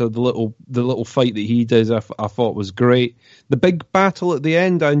character, the little fight that he does, I thought was great. The big battle at the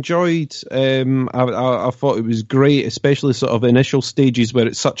end, I enjoyed. I thought it was great, especially sort of initial stages where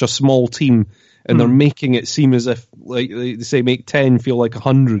it's such a small team and they're making it seem as if, like they say, make 10 feel like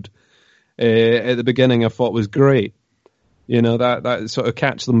 100. At the beginning, I thought was great. That sort of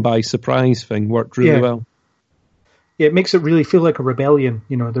catch them by surprise thing worked really well. Yeah, it makes it really feel like a rebellion.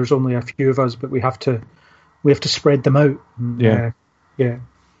 There's only a few of us, but we have to spread them out. That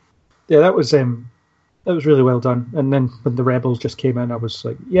was really well done. And then when the rebels just came in, I was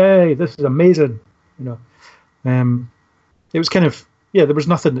like, yay, this is amazing. It was kind of, there was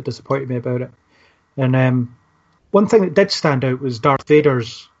nothing that disappointed me about it. And one thing that did stand out was Darth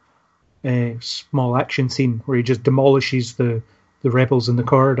Vader's small action scene where he just demolishes the rebels in the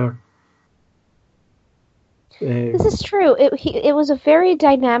corridor. This is true. It was a very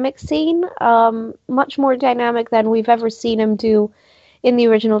dynamic scene, much more dynamic than we've ever seen him do in the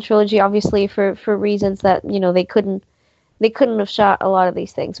original trilogy. Obviously, for reasons that they couldn't have shot a lot of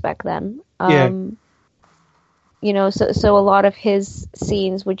these things back then. So a lot of his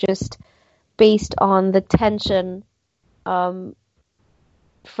scenes were just based on the tension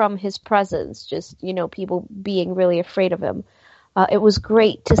from his presence, just people being really afraid of him. It was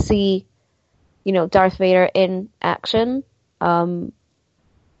great to see Darth Vader in action. And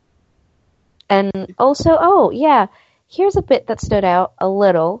also, here's a bit that stood out a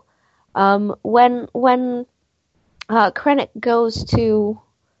little. When Krennic goes to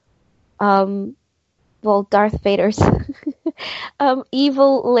Darth Vader's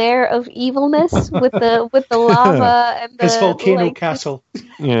evil lair of evilness with the lava and the his volcano castle.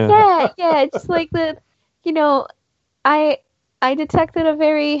 Yeah, it's like I detected a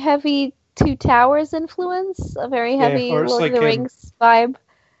very heavy Two Towers influence, a very heavy Lord of the Rings vibe.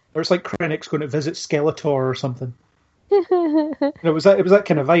 Or it's like Krennic's going to visit Skeletor or something. It was that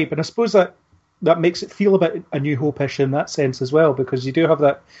kind of vibe, and I suppose that makes it feel a bit A New Hope-ish in that sense as well, because you do have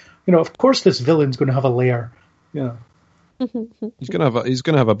that. Of course, this villain's going to have a lair. He's going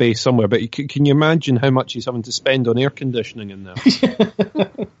to have a base somewhere, but can you imagine how much he's having to spend on air conditioning in there?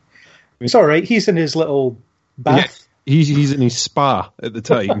 It's all right. He's in his little bath. Yeah, he's in his spa at the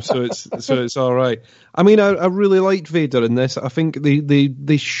time, so it's all right. I mean, I really liked Vader in this. I think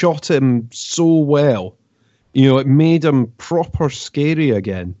they shot him so well. It made him proper scary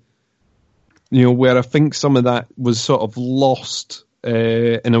again. Where I think some of that was sort of lost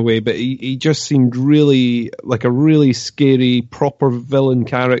in a way, but he just seemed really like a really scary, proper villain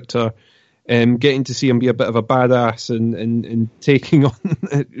character. Getting to see him be a bit of a badass and taking on,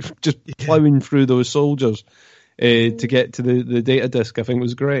 just plowing through those soldiers to get to the data disk, I think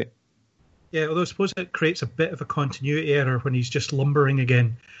was great. Yeah, although I suppose it creates a bit of a continuity error when he's just lumbering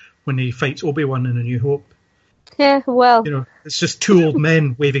again when he fights Obi-Wan in A New Hope. Yeah, well, it's just two old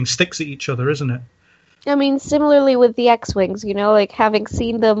men waving sticks at each other, isn't it? I mean, similarly with the X-Wings, like having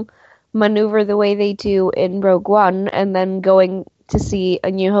seen them maneuver the way they do in Rogue One and then going to see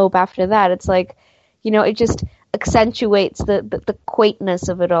A New Hope after that, it's like, it just accentuates the quaintness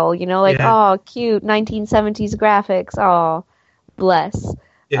of it all, oh, cute 1970s graphics, oh, bless.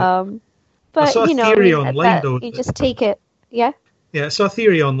 Yeah. But, I saw a theory online, though. You just take it, yeah? Yeah, I saw a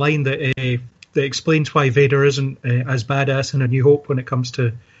theory online that explains why Vader isn't as badass in A New Hope when it comes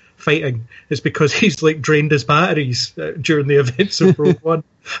to fighting. It's because he's drained his batteries during the events of Rogue One.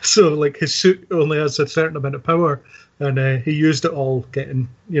 So his suit only has a certain amount of power, and he used it all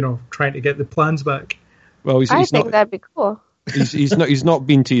trying to get the plans back. Well, I think that'd be cool. He's not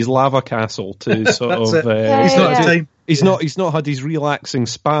been to his lava castle to sort of. He's not had time. He's not had his relaxing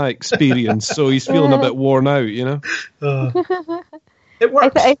spa experience, so he's feeling a bit worn out. It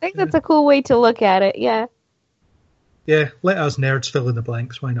works. I think that's a cool way to look at it. Yeah. Yeah, let us nerds fill in the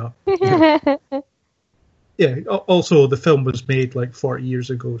blanks. Why not? Yeah. Also, the film was made like 40 years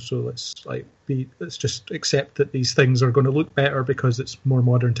ago, so let's just accept that these things are going to look better because it's more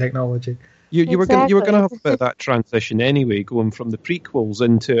modern technology. You were going to have a bit of that transition anyway, going from the prequels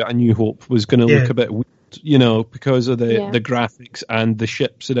into A New Hope was going to look a bit weird, because of the graphics and the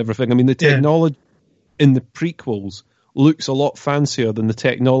ships and everything. I mean, the technology in the prequels looks a lot fancier than the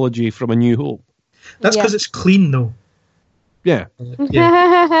technology from A New Hope. That's because it's clean, though. Yeah.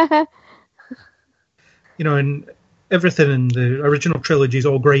 And everything in the original trilogy is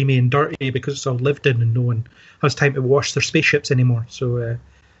all grimy and dirty because it's all lived in and no one has time to wash their spaceships anymore. So,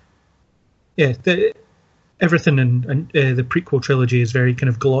 everything in the prequel trilogy is very kind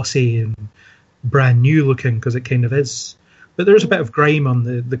of glossy and brand new looking because it kind of is. But there's a bit of grime on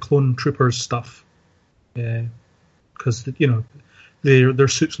the clone troopers stuff. Because, their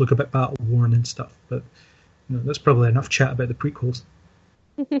suits look a bit battle worn and stuff. But that's probably enough chat about the prequels.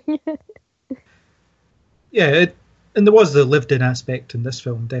 And there was the lived-in aspect in this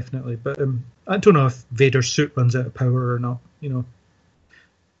film, definitely. But I don't know if Vader's suit runs out of power or not.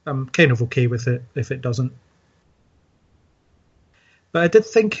 I'm kind of okay with it if it doesn't. But I did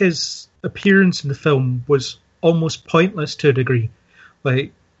think his appearance in the film was almost pointless to a degree.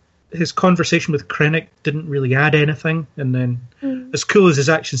 Like, his conversation with Krennic didn't really add anything, and then as cool as his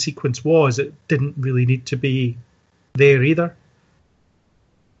action sequence was, it didn't really need to be there either.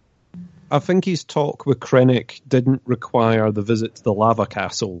 I think his talk with Krennic didn't require the visit to the lava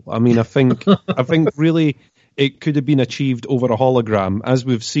castle. I mean, I think really it could have been achieved over a hologram, as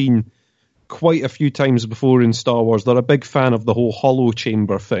we've seen quite a few times before in Star Wars. They're a big fan of the whole holo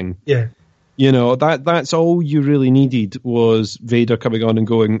chamber thing. Yeah. That's all you really needed was Vader coming on and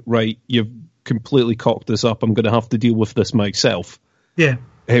going, right, you've completely cocked this up. I'm going to have to deal with this myself. Yeah.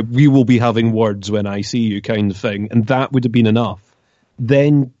 We will be having words when I see you, kind of thing. And that would have been enough.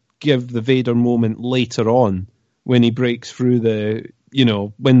 Then give the Vader moment later on when he breaks through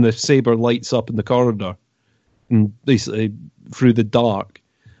when the saber lights up in the corridor and basically through the dark.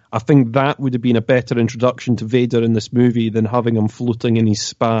 I think that would have been a better introduction to Vader in this movie than having him floating in his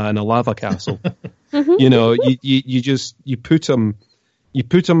spa in a lava castle. You put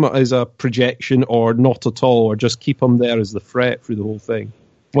him as a projection or not at all, or just keep him there as the threat through the whole thing.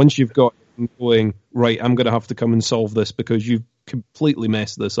 Once you've got him going, right, I'm going to have to come and solve this because you've completely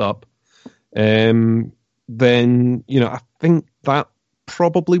messed this up, then I think that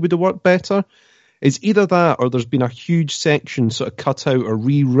probably would have worked better. It's either that or there's been a huge section sort of cut out or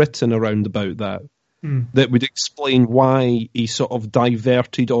rewritten around about that that would explain why he sort of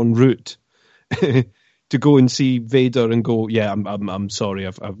diverted en route to go and see Vader and go, yeah, I'm sorry,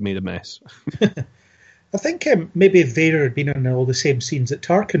 I've made a mess. I think maybe if Vader had been in all the same scenes that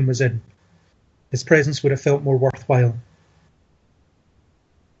Tarkin was in, his presence would have felt more worthwhile.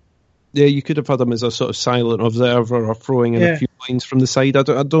 Yeah, you could have had him as a sort of silent observer or throwing in a few lines from the side. I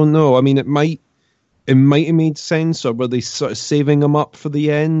don't know. I mean, it might have made sense, or were they sort of saving him up for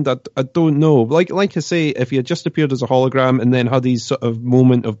the end? I don't know. Like I say, if he had just appeared as a hologram and then had his sort of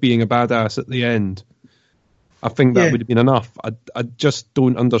moment of being a badass at the end, I think that would have been enough. I just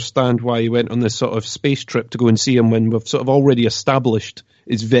don't understand why he went on this sort of space trip to go and see him when we've sort of already established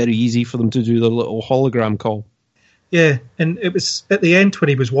it's very easy for them to do the little hologram call. Yeah, and it was at the end when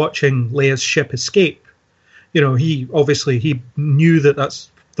he was watching Leia's ship escape. He knew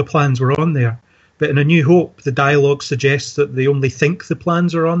that's the plans were on there. But in A New Hope, the dialogue suggests that they only think the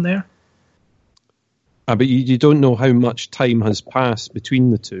plans are on there. But you don't know how much time has passed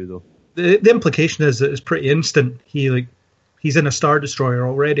between the two, though. The implication is that it's pretty instant. He's in a Star Destroyer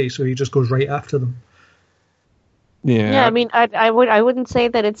already, so he just goes right after them. Yeah, I mean, I wouldn't say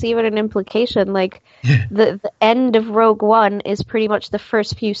that it's even an implication. Like, the end of Rogue One is pretty much the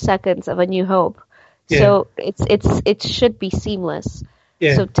first few seconds of A New Hope, so it should be seamless.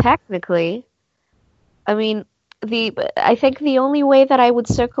 Yeah. So technically, I mean, I think the only way that I would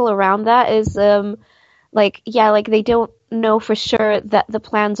circle around that is, they don't know for sure that the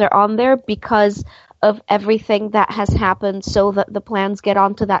plans are on there because of everything that has happened, so that the plans get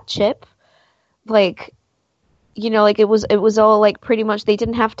onto that chip, it was all like pretty much they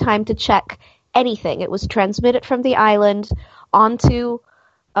didn't have time to check anything. It was transmitted from the island onto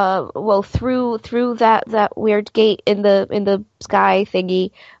through that weird gate in the sky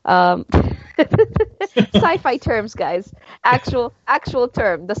thingy. Sci-fi terms, guys. Actual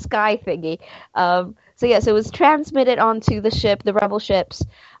term, the sky thingy. So it was transmitted onto the ship, the rebel ships,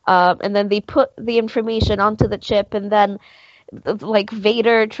 and then they put the information onto the chip, and then like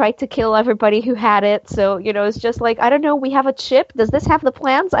Vader tried to kill everybody who had it. So, it's just like, I don't know, we have a chip. Does this have the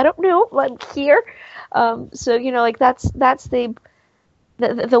plans? I don't know. Like here. So, like that's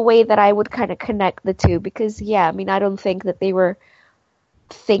the way that I would kind of connect the two, because I mean, I don't think that they were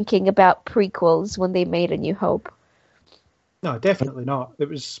thinking about prequels when they made A New Hope. No, definitely not. It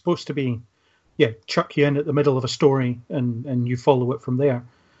was supposed to be, chuck you in at the middle of a story and you follow it from there.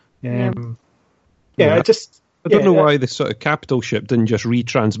 I don't know why the sort of capital ship didn't just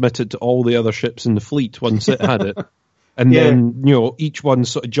retransmit it to all the other ships in the fleet once it had it. And then, each one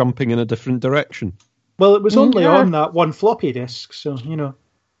sort of jumping in a different direction. Well, it was only on that one floppy disk, so,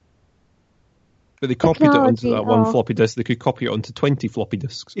 But they copied it onto that one floppy disk. They could copy it onto 20 floppy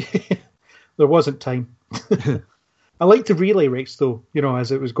disks. There wasn't time. I liked the relay rates, though,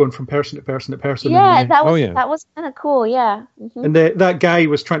 as it was going from person to person to person. Yeah, that was kind of cool, yeah. Mm-hmm. And that guy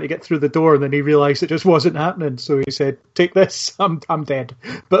was trying to get through the door, and then he realised it just wasn't happening, so he said, take this, I'm dead,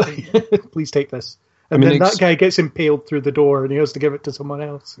 but please take this. And then that guy gets impaled through the door, and he has to give it to someone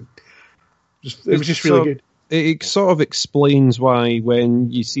else. It was just really good. It sort of explains why, when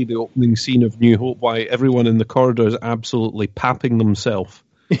you see the opening scene of New Hope, why everyone in the corridor is absolutely papping themselves.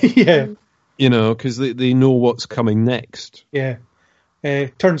 Yeah. Because they know what's coming next. Yeah.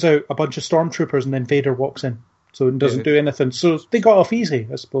 Turns out a bunch of stormtroopers, and then Vader walks in, so it doesn't do anything. So they got off easy,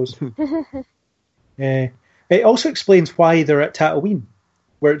 I suppose. It also explains why they're at Tatooine,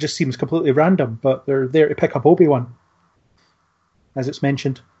 where it just seems completely random, but they're there to pick up Obi-Wan, as it's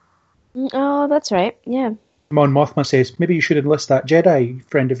mentioned. Oh, that's right, yeah. Mon Mothma says, maybe you should enlist that Jedi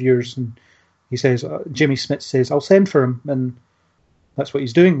friend of yours, and he says, Jimmy Smith says, I'll send for him, and that's what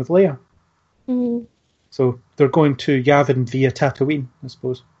he's doing with Leia. Mm-hmm. So they're going to Yavin via Tatooine, I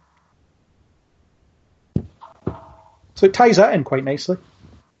suppose. So it ties that in quite nicely.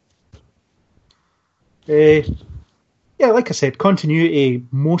 Like I said, continuity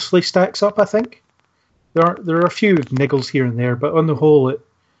mostly stacks up, I think. There are a few niggles here and there, but on the whole,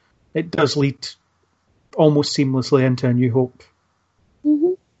 it does lead almost seamlessly into A New Hope.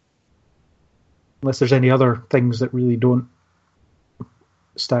 Mm-hmm. Unless there's any other things that really don't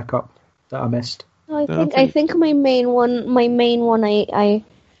stack up that I missed. I think my main one I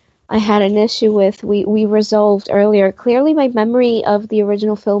had an issue with, we resolved earlier. Clearly my memory of the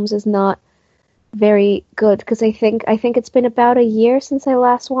original films is not very good, because I think it's been about a year since I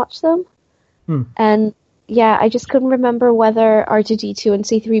last watched them. And I just couldn't remember whether R2-D2 and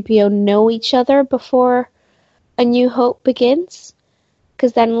C-3PO know each other before A New Hope begins.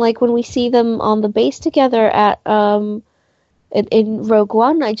 Because then, like, when we see them on the base together at in Rogue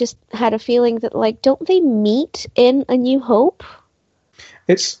One, I just had a feeling that, like, don't they meet in A New Hope?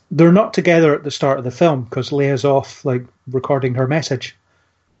 They're not together at the start of the film, because Leia's off, like, recording her message.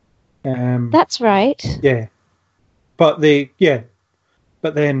 That's right. Yeah. But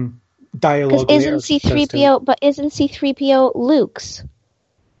then dialogue later. Isn't C-3PO Luke's?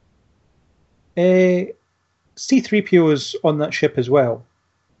 C-3PO is on that ship as well.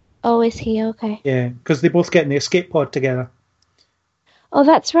 Oh, is he? Okay. Yeah, because they both get in the escape pod together. Oh,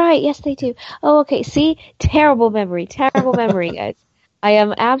 that's right. Yes, they do. Oh, okay. See? Terrible memory, guys. I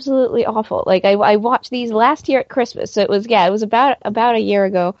am absolutely awful. Like, I watched these last year at Christmas, so it was about a year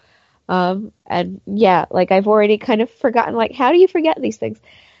ago. Like, I've already kind of forgotten, like, how do you forget these things?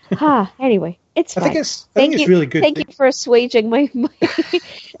 Anyway, it's fine. I think it's really good. Thank you for assuaging my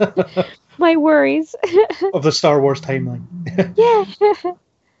my worries. Of the Star Wars timeline. Yeah.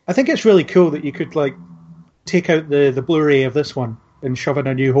 I think it's really cool that you could, like, take out the Blu-ray of this one and shove in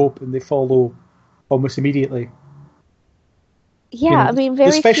A New Hope, and they follow almost immediately. Yeah, I mean,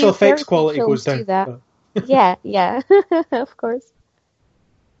 the special effects quality goes down. Yeah, of course.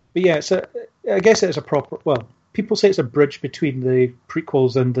 But yeah, I guess it's a proper. Well, people say it's a bridge between the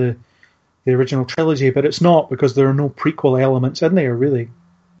prequels and the original trilogy, but it's not, because there are no prequel elements in there, really.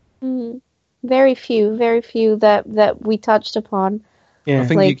 Mm-hmm. Very few that we touched upon. Yeah, I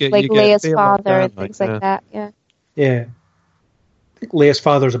think you get Leia's father and things like that. Yeah. Yeah. I think Leia's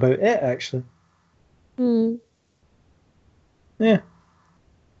father's about it, actually. Yeah.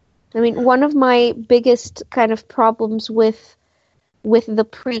 I mean, one of my biggest kind of problems with the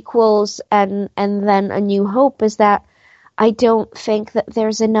prequels and then A New Hope is that I don't think that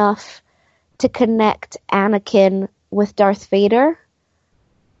there's enough to connect Anakin with Darth Vader.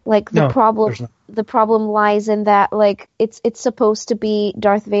 Like, the problem lies in that, like, it's supposed to be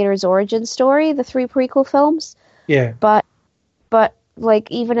Darth Vader's origin story, the 3 prequel films. Yeah. But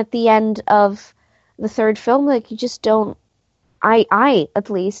like, even at the end of the 3rd film, like, you just don't, I at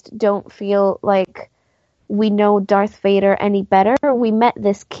least don't feel like we know Darth Vader any better. We met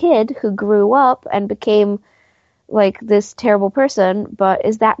this kid who grew up and became like this terrible person, but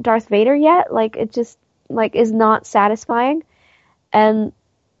is that Darth Vader yet? Like, it just like is not satisfying. And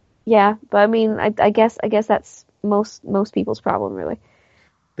yeah, but I mean, I guess that's most people's problem, really.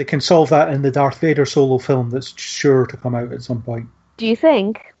 They can solve that in the Darth Vader solo film that's sure to come out at some point. Do you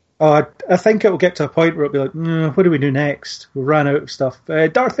think? Oh, I think it'll get to a point where it'll be like, what do we do next? We ran out of stuff.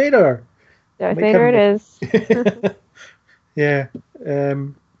 Darth Vader! Darth Vader it is. Yeah.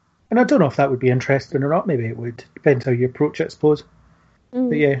 And I don't know if that would be interesting or not. Maybe it would. Depends how you approach it, I suppose.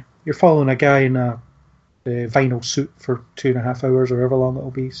 But yeah, you're following a guy in a vinyl suit for 2.5 hours or however long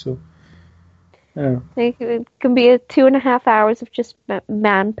it'll be, so... I think it can be 2.5 hours of just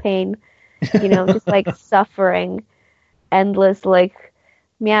man pain, just like suffering, endless, like,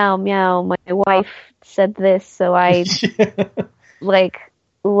 meow, meow, my wife said this, so I, like,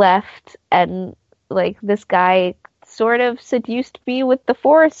 left, and, like, this guy sort of seduced me with the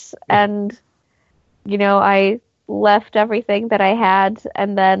Force, and, I left everything that I had,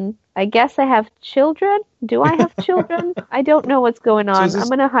 and then I guess I have children? Do I have children? I don't know what's going on. I'm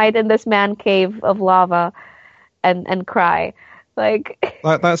going to hide in this man cave of lava and cry. Like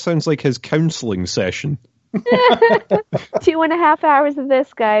that sounds like his counselling session. 2.5 hours of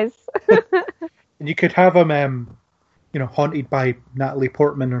this, guys. And you could have him, haunted by Natalie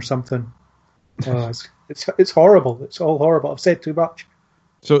Portman or something. It's horrible. It's all horrible. I've said too much.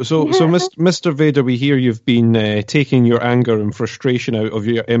 So, Mr. Vader, we hear you've been taking your anger and frustration out of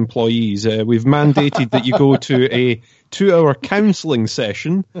your employees. We've mandated that you go to a 2-hour counselling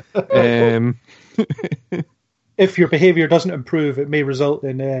session. If your behaviour doesn't improve, it may result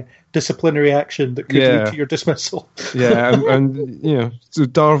in disciplinary action that could lead to your dismissal. Yeah, and so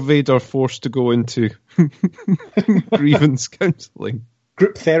Darth Vader forced to go into grievance counselling,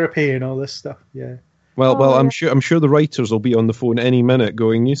 group therapy, and all this stuff. Yeah. Well, I'm sure the writers will be on the phone any minute,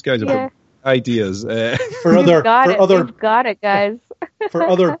 going, "These guys have got ideas We've got it, guys." For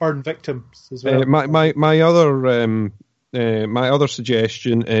other burn victims as well. My other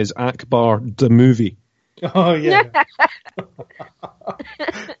suggestion is Akbar the movie. Oh yeah.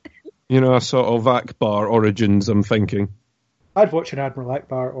 A sort of Akbar origins. I'm thinking. I'd watch an Admiral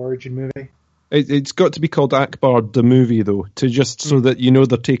Akbar origin movie. It's got to be called Akbar the movie, though, so that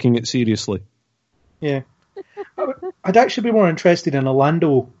they're taking it seriously. Yeah. I'd actually be more interested in a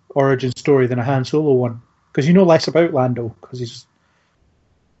Lando origin story than a Han Solo one, because you know less about Lando, because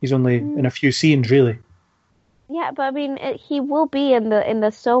he's only in a few scenes, really. Yeah, but I mean, he will be in the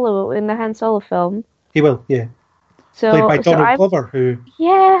Han Solo film. He will, yeah. So, played by Donald Glover, who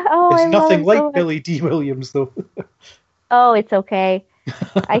is nothing like Billy D. Williams, though. Oh, it's okay.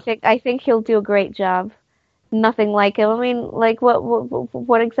 I think he'll do a great job. Nothing like him. I mean, like,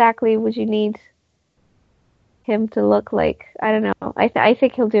 what exactly would you need him to look like? I don't know. I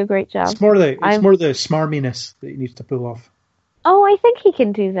think he'll do a great job. It's more the smarminess that he needs to pull off. Oh, I think he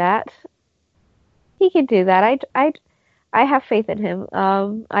can do that. He can do that. I have faith in him.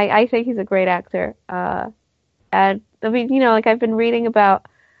 I think he's a great actor. And I mean, like, I've been reading about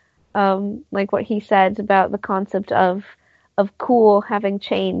like what he said about the concept of cool having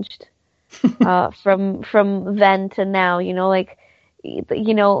changed from then to now. Like,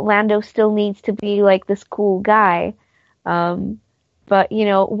 Lando still needs to be like this cool guy, but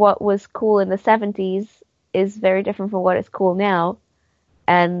what was cool in the 70s is very different from what is cool now,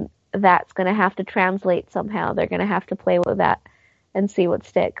 and that's going to have to translate somehow. They're going to have to play with that and see what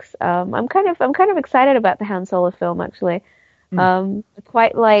sticks. I'm kind of excited about the Han Solo film, actually.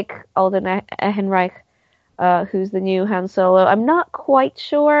 Quite like Alden Ehrenreich, who's the new Han Solo. I'm not quite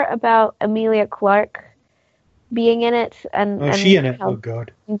sure about Emilia Clarke being in it, and she in it? Oh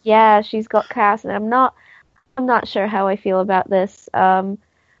God! Yeah, she's got cast, and I'm not sure how I feel about this. But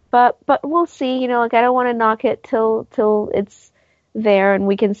we'll see. Like, I don't want to knock it till it's there and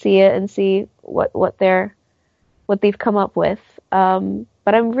we can see it and see what they've come up with. But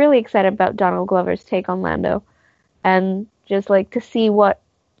I'm really excited about Donald Glover's take on Lando, and just like to see what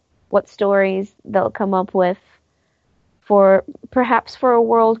stories they'll come up with for a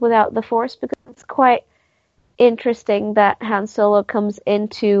world without the Force, because it's quite interesting that Han Solo comes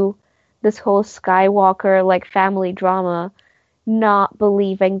into this whole Skywalker like family drama not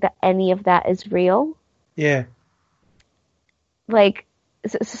believing that any of that is real. Yeah. Like,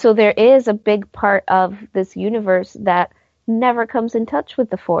 so there is a big part of this universe that never comes in touch with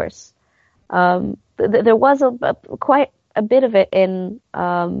the Force. There was quite a bit of it in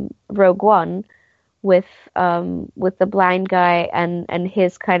Rogue One with the blind guy and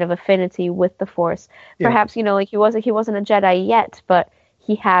his kind of affinity with the Force. Yeah. Perhaps, like he wasn't a Jedi yet, but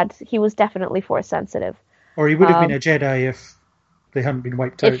he was definitely Force sensitive. Or he would have been a Jedi if they hadn't been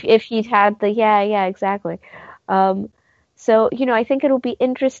wiped out. If he'd had yeah, exactly. So, I think it'll be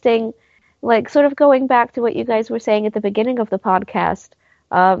interesting, like sort of going back to what you guys were saying at the beginning of the podcast,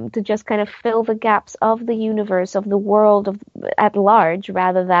 to just kind of fill the gaps of the universe, of the world at large,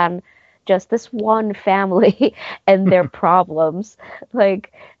 rather than just this one family and their problems.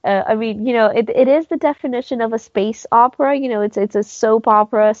 Like, it is the definition of a space opera. It's a soap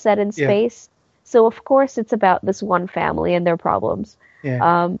opera set in space. So of course it's about this one family and their problems.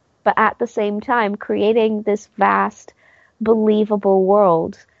 Yeah. But at the same time, creating this vast, believable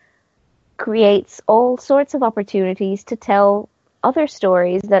world creates all sorts of opportunities to tell other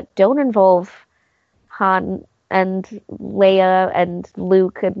stories that don't involve Han and Leia and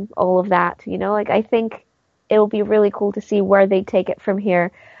Luke and all of that. I think it'll be really cool to see where they take it from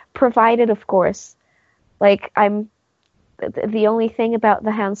here, provided, of course, the only thing about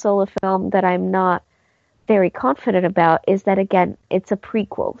the Han Solo film that I'm not very confident about is that, again, it's a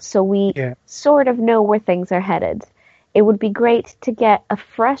prequel, so we sort of know where things are headed. It would be great to get a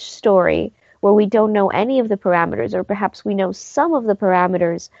fresh story where we don't know any of the parameters, or perhaps we know some of the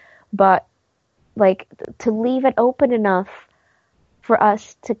parameters, but to leave it open enough for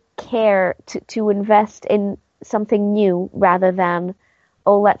us to care, to invest in something new, rather than,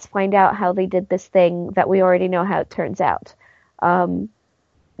 let's find out how they did this thing that we already know how it turns out. And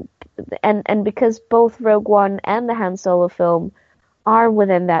because both Rogue One and the Han Solo film are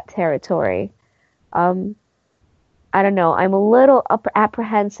within that territory, I don't know, I'm a little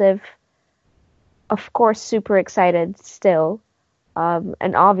apprehensive, of course super excited still,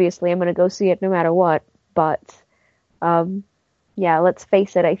 and obviously I'm going to go see it no matter what, but let's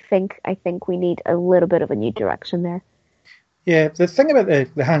face it, I think we need a little bit of a new direction there. Yeah, the thing about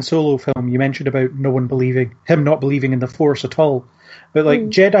the Han Solo film, you mentioned about him not believing in the Force at all. But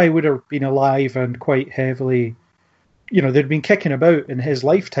Jedi would have been alive and quite heavily, they'd been kicking about in his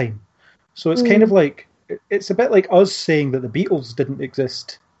lifetime. So it's kind of it's a bit like us saying that the Beatles didn't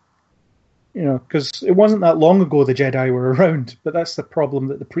exist. Because it wasn't that long ago the Jedi were around. But that's the problem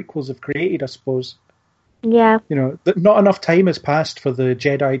that the prequels have created, I suppose. Yeah. That not enough time has passed for the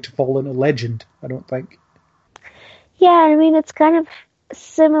Jedi to fall into legend, I don't think. Yeah, it's kind of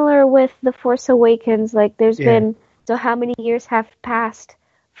similar with The Force Awakens. There's been... So how many years have passed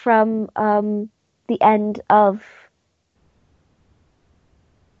from the end of...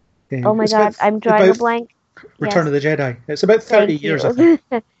 Yeah, oh my God, I'm drawing a blank. Return of the Jedi. It's about 30 years, I think.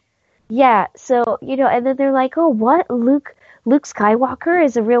 Yeah, so, and then they're like, oh, what? Luke Skywalker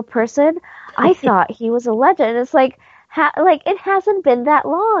is a real person? I thought he was a legend. It's it hasn't been that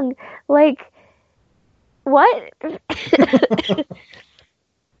long. What?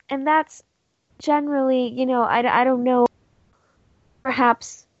 And that's generally, I don't know,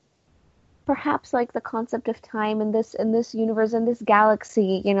 perhaps the concept of time in this universe, in this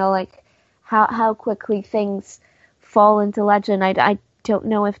galaxy, how quickly things fall into legend. I don't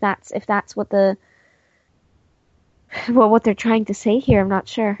know if that's what what they're trying to say here. I'm not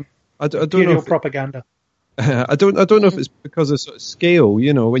sure. I don't know. Propaganda. I don't know if it's because of sort of scale,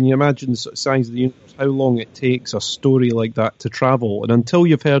 when you imagine the sort of size of the universe, how long it takes a story like that to travel, and until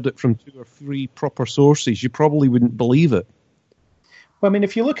you've heard it from 2 or 3 proper sources, you probably wouldn't believe it. Well,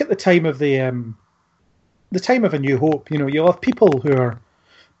 if you look at the time of the time of A New Hope, you'll have people who are,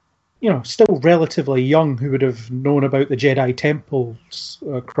 still relatively young who would have known about the Jedi temples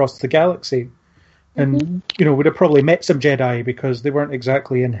across the galaxy, and would have probably met some Jedi because they weren't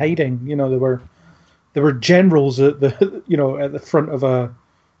exactly in hiding. There were generals at the at the front of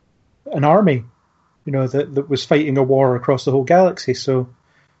an army, that was fighting a war across the whole galaxy. So,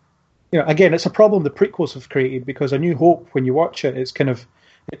 again, it's a problem the prequels have created, because A New Hope, when you watch it,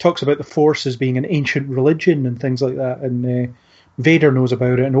 it talks about the Force as being an ancient religion and things like that, and Vader knows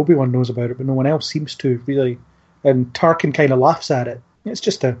about it and Obi-Wan knows about it, but no one else seems to really. And Tarkin kind of laughs at it.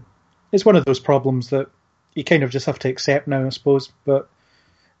 It's one of those problems that you kind of just have to accept now, I suppose. But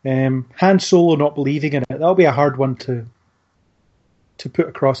Han Solo not believing in it, that'll be a hard one to put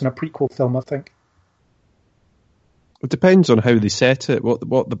across in a prequel film, I think. It depends on how they set it,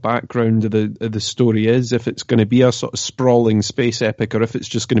 what the background of the story is, if it's going to be a sort of sprawling space epic or if it's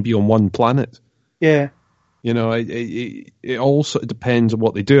just going to be on one planet. Yeah. It all sort of depends on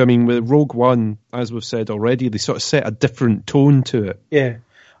what they do. With Rogue One, as we've said already, they sort of set a different tone to it. Yeah.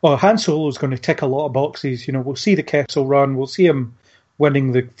 Well, Han Solo's going to tick a lot of boxes. We'll see the Kessel Run, we'll see him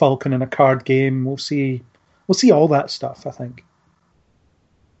winning the Falcon in a card game. We'll see all that stuff, I think.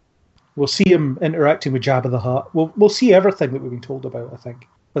 We'll see him interacting with Jabba the Hutt. We'll see everything that we've been told about, I think.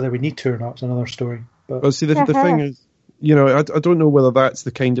 Whether we need to or not is another story. But well, see, the thing is, I don't know whether that's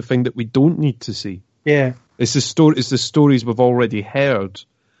the kind of thing that we don't need to see. Yeah. It's the stories we've already heard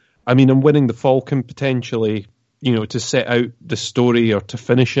I mean, I'm winning the Falcon potentially, to set out the story or to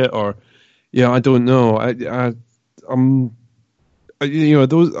finish it, or I don't know. I'm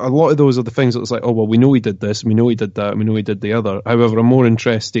those, a lot of those are the things that it's like, oh well, we know he did this, and we know he did that, and we know he did the other. However, I'm more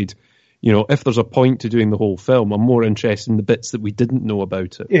interested, if there's a point to doing the whole film, I'm more interested in the bits that we didn't know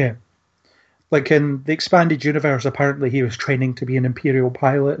about it. Yeah. Like in the expanded universe, apparently he was training to be an Imperial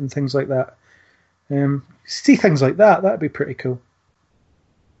pilot and things like that. See things like that, that'd be pretty cool.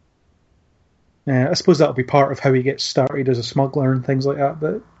 I suppose that'll be part of how he gets started as a smuggler and things like that,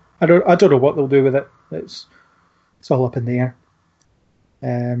 but I don't know what they'll do with it. It's all up in the air.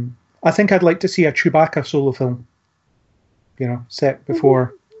 I think I'd like to see a Chewbacca solo film. Set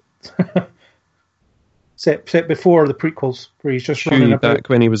before set before the prequels, where he's just running about. Back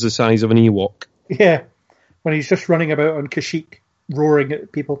when he was the size of an Ewok. Yeah, when he's just running about on Kashyyyk, roaring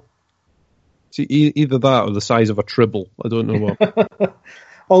at people. See, either that or the size of a Tribble. I don't know what.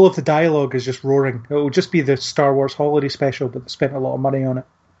 All of the dialogue is just roaring. It will just be the Star Wars holiday special, but they spent a lot of money on it.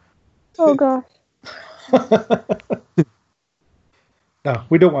 Oh gosh. No,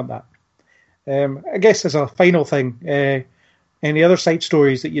 we don't want that. I guess as a final thing, any other side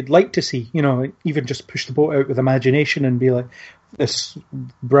stories that you'd like to see? Even just push the boat out with imagination and be like this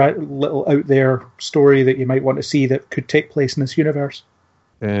little out there story that you might want to see that could take place in this universe.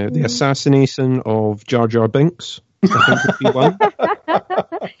 The assassination of Jar Jar Binks, I think would be one.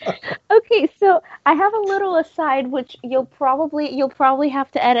 Okay, so I have a little aside which you'll probably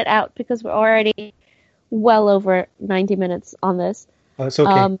have to edit out because we're already well over 90 minutes on this. Oh, it's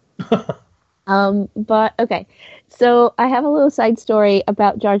okay. But okay, so I have a little side story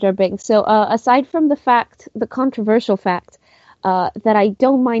about Jar Jar Binks. So aside from the controversial fact that I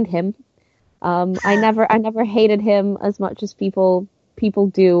don't mind him, I never hated him as much as people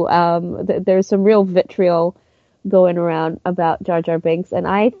do. There's some real vitriol going around about Jar Jar Binks, and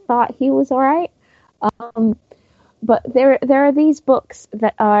I thought he was all right. But there are these books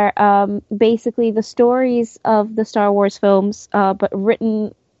that are basically the stories of the Star Wars films, but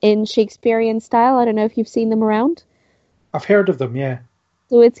written in Shakespearean style. I don't know if you've seen them around. I've heard of them, yeah.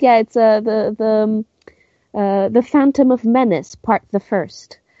 So it's the Phantom of Menace, Part the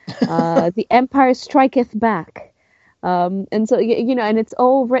First. The Empire Striketh Back. And so, and it's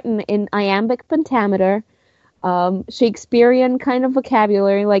all written in iambic pentameter, Shakespearean kind of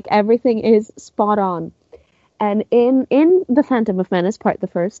vocabulary, like everything is spot on. And in The Phantom of Menace, Part the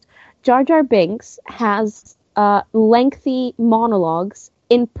First, Jar Jar Binks has lengthy monologues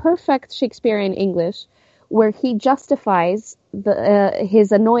in perfect Shakespearean English, where he justifies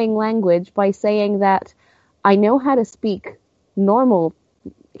his annoying language by saying that I know how to speak normal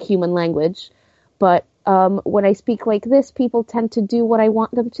human language, but when I speak like this, people tend to do what I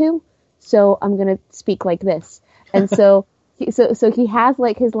want them to, so I'm going to speak like this. And so he has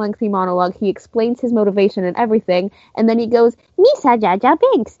like his lengthy monologue, he explains his motivation and everything, and then he goes, Misa Jar Jar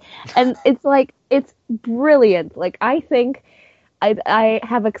Binks. And it's brilliant. Like, I think I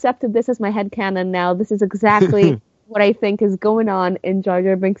have accepted this as my headcanon now. This is exactly what I think is going on in Jar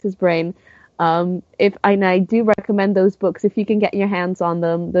Jar Binks' brain. I do recommend those books if you can get your hands on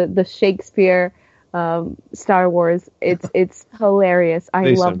them. The Shakespeare Star Wars, it's hilarious. I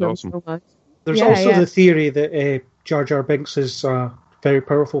love them awesome. So much. There's also the theory that Jar Jar Binks is a very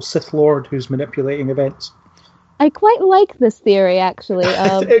powerful Sith Lord who's manipulating events. I quite like this theory, actually.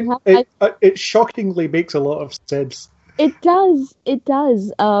 It shockingly makes a lot of sense. It does.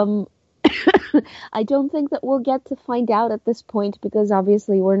 I don't think that we'll get to find out at this point, because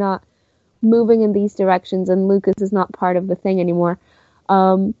obviously we're not moving in these directions and Lucas is not part of the thing anymore.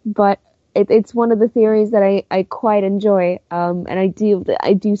 But it's one of the theories that I quite enjoy, and I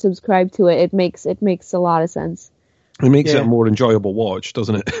do subscribe to it. It makes a lot of sense. It makes it a more enjoyable watch,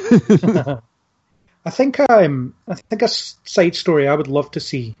 doesn't it? I think a side story I would love to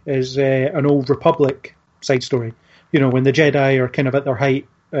see is an Old Republic side story. When the Jedi are kind of at their height,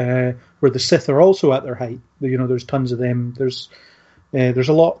 where the Sith are also at their height. There's tons of them. There's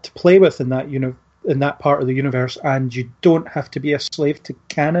a lot to play with in that in that part of the universe, and you don't have to be a slave to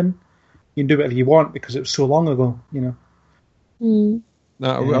canon. You can do whatever you want because it was so long ago. Mm.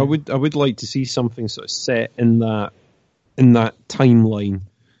 I would like to see something sort of set in that timeline,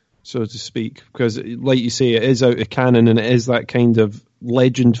 so to speak, because, like you say, it is out of canon, and it is that kind of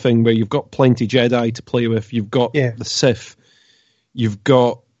legend thing where you've got plenty Jedi to play with, you've got the Sith, you've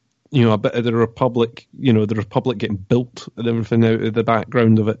got a bit of the Republic, the Republic getting built and everything out of the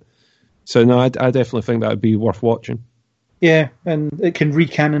background of it. So no, I definitely think that would be worth watching. Yeah, and it can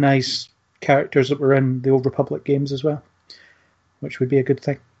recanonize characters that were in the Old Republic games as well, which would be a good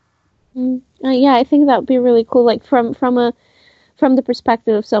thing. Yeah, I think that would be really cool. Like from from the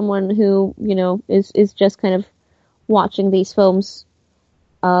perspective of someone who, you know, is just kind of watching these films,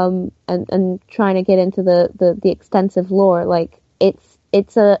 and trying to get into the extensive lore, like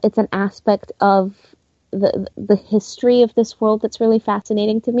it's an aspect of the history of this world that's really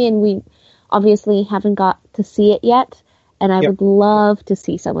fascinating to me, and we obviously haven't got to see it yet, and I would love to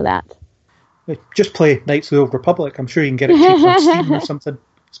see some of that. Just play Knights of the Old Republic. I'm sure you can get it cheap on Steam or something.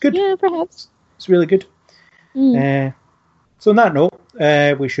 It's good. Yeah, perhaps. It's really good. So on that note,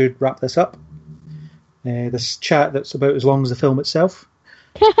 we should wrap this up. This chat that's about as long as the film itself.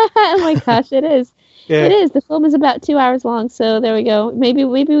 Oh my gosh, it is. Yeah. It is. The film is about 2 hours long, so there we go. Maybe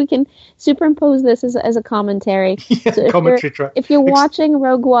we can superimpose this as a commentary. So commentary track. If you're watching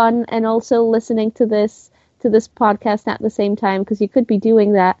Rogue One and also listening to this podcast at the same time, because you could be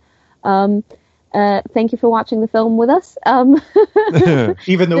doing that, thank you for watching the film with us.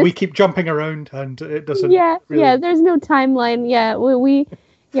 Even though we keep jumping around and it doesn't. Yeah, really... yeah. There's no timeline. Yeah,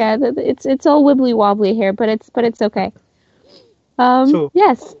 it's all wibbly wobbly here, but it's okay.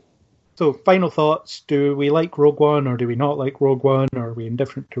 Yes. So, final thoughts. Do we like Rogue One or do we not like Rogue One, or are we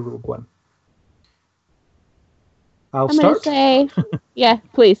indifferent to Rogue One? I'm start. Going to say, yeah,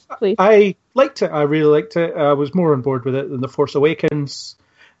 please. I liked it. I really liked it. I was more on board with it than The Force Awakens.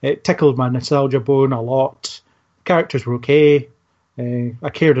 It tickled my nostalgia bone a lot. The characters were okay. I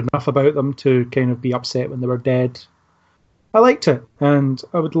cared enough about them to kind of be upset when they were dead. I liked it, and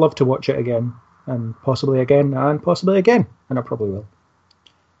I would love to watch it again, and possibly again, and possibly again, and I probably will.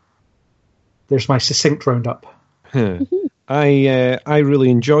 There's my succinct roundup. I really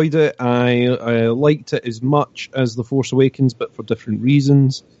enjoyed it. I liked it as much as The Force Awakens, but for different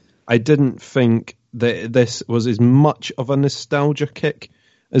reasons. I didn't think that this was as much of a nostalgia kick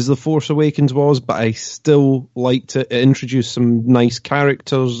as The Force Awakens was, but I still liked it. It introduced some nice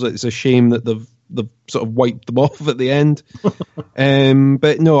characters. It's a shame that they've sort of wiped them off at the end.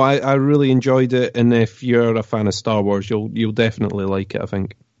 But no, I really enjoyed it, and if you're a fan of Star Wars, you'll definitely like it, I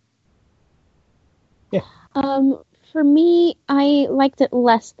think. Yeah. For me, I liked it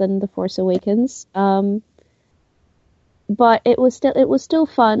less than The Force Awakens. But it was still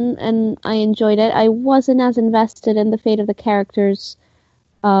fun, and I enjoyed it. I wasn't as invested in the fate of the characters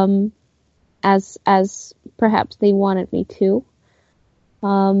as perhaps they wanted me to.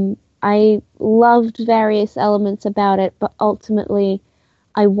 I loved various elements about it, but ultimately,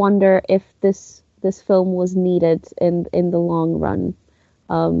 I wonder if this film was needed in the long run.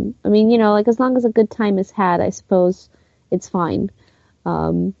 I mean, you know, like, as long as a good time is had, I suppose it's fine.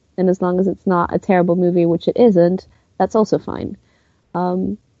 And as long as it's not a terrible movie, which it isn't, that's also fine.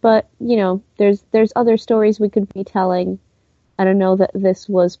 But, you know, there's other stories we could be telling. I don't know that this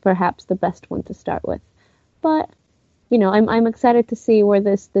was perhaps the best one to start with. But, you know, I'm excited to see where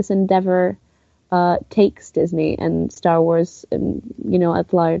this endeavor takes Disney and Star Wars, and, you know,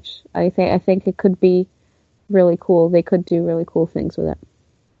 at large. I think it could be really cool. They could do really cool things with it.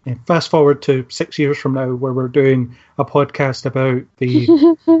 Yeah, fast forward to 6 years from now, where we're doing a podcast about the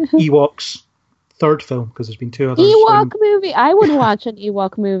Ewoks third film, because there's been two others. Ewok movie. I would watch an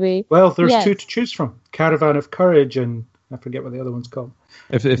Ewok movie. Well, there's two to choose from: Caravan of Courage, and I forget what the other one's called.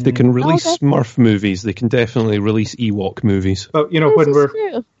 If they can release Smurf movies, they can definitely release Ewok movies. But, you know,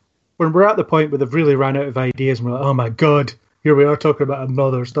 when we're at the point where they've really ran out of ideas, and we're like, oh my god, here we are talking about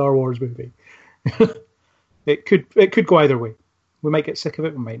another Star Wars movie. It could go either way. We might get sick of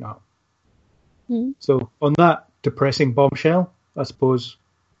it, we might not. So, on that depressing bombshell, I suppose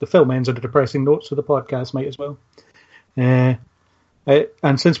the film ends on a depressing note, so the podcast might as well. And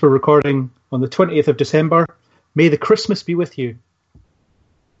since we're recording on the 20th of December, may the Christmas be with you.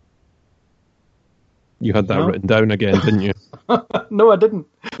 You had that written down again, didn't you? No, I didn't.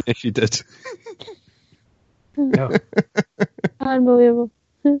 Yes, you did. No. Unbelievable.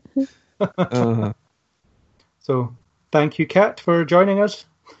 So, thank you, Kat, for joining us.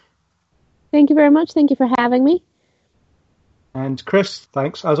 Thank you very much. Thank you for having me. And Chris,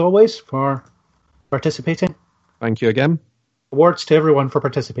 thanks, as always, for participating. Thank you again. Awards to everyone for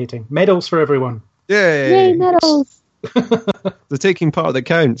participating. Medals for everyone. Yay! Yay, medals! The taking part that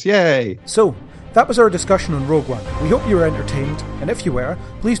counts. Yay! So, that was our discussion on Rogue One. We hope you were entertained, and if you were,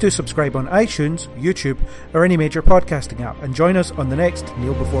 please do subscribe on iTunes, YouTube, or any major podcasting app, and join us on the next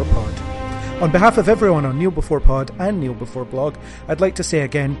Kneel Before Pod. On behalf of everyone on Kneel Before Pod and Kneel Before Blog, I'd like to say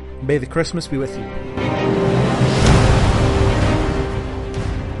again, may the Christmas be with you.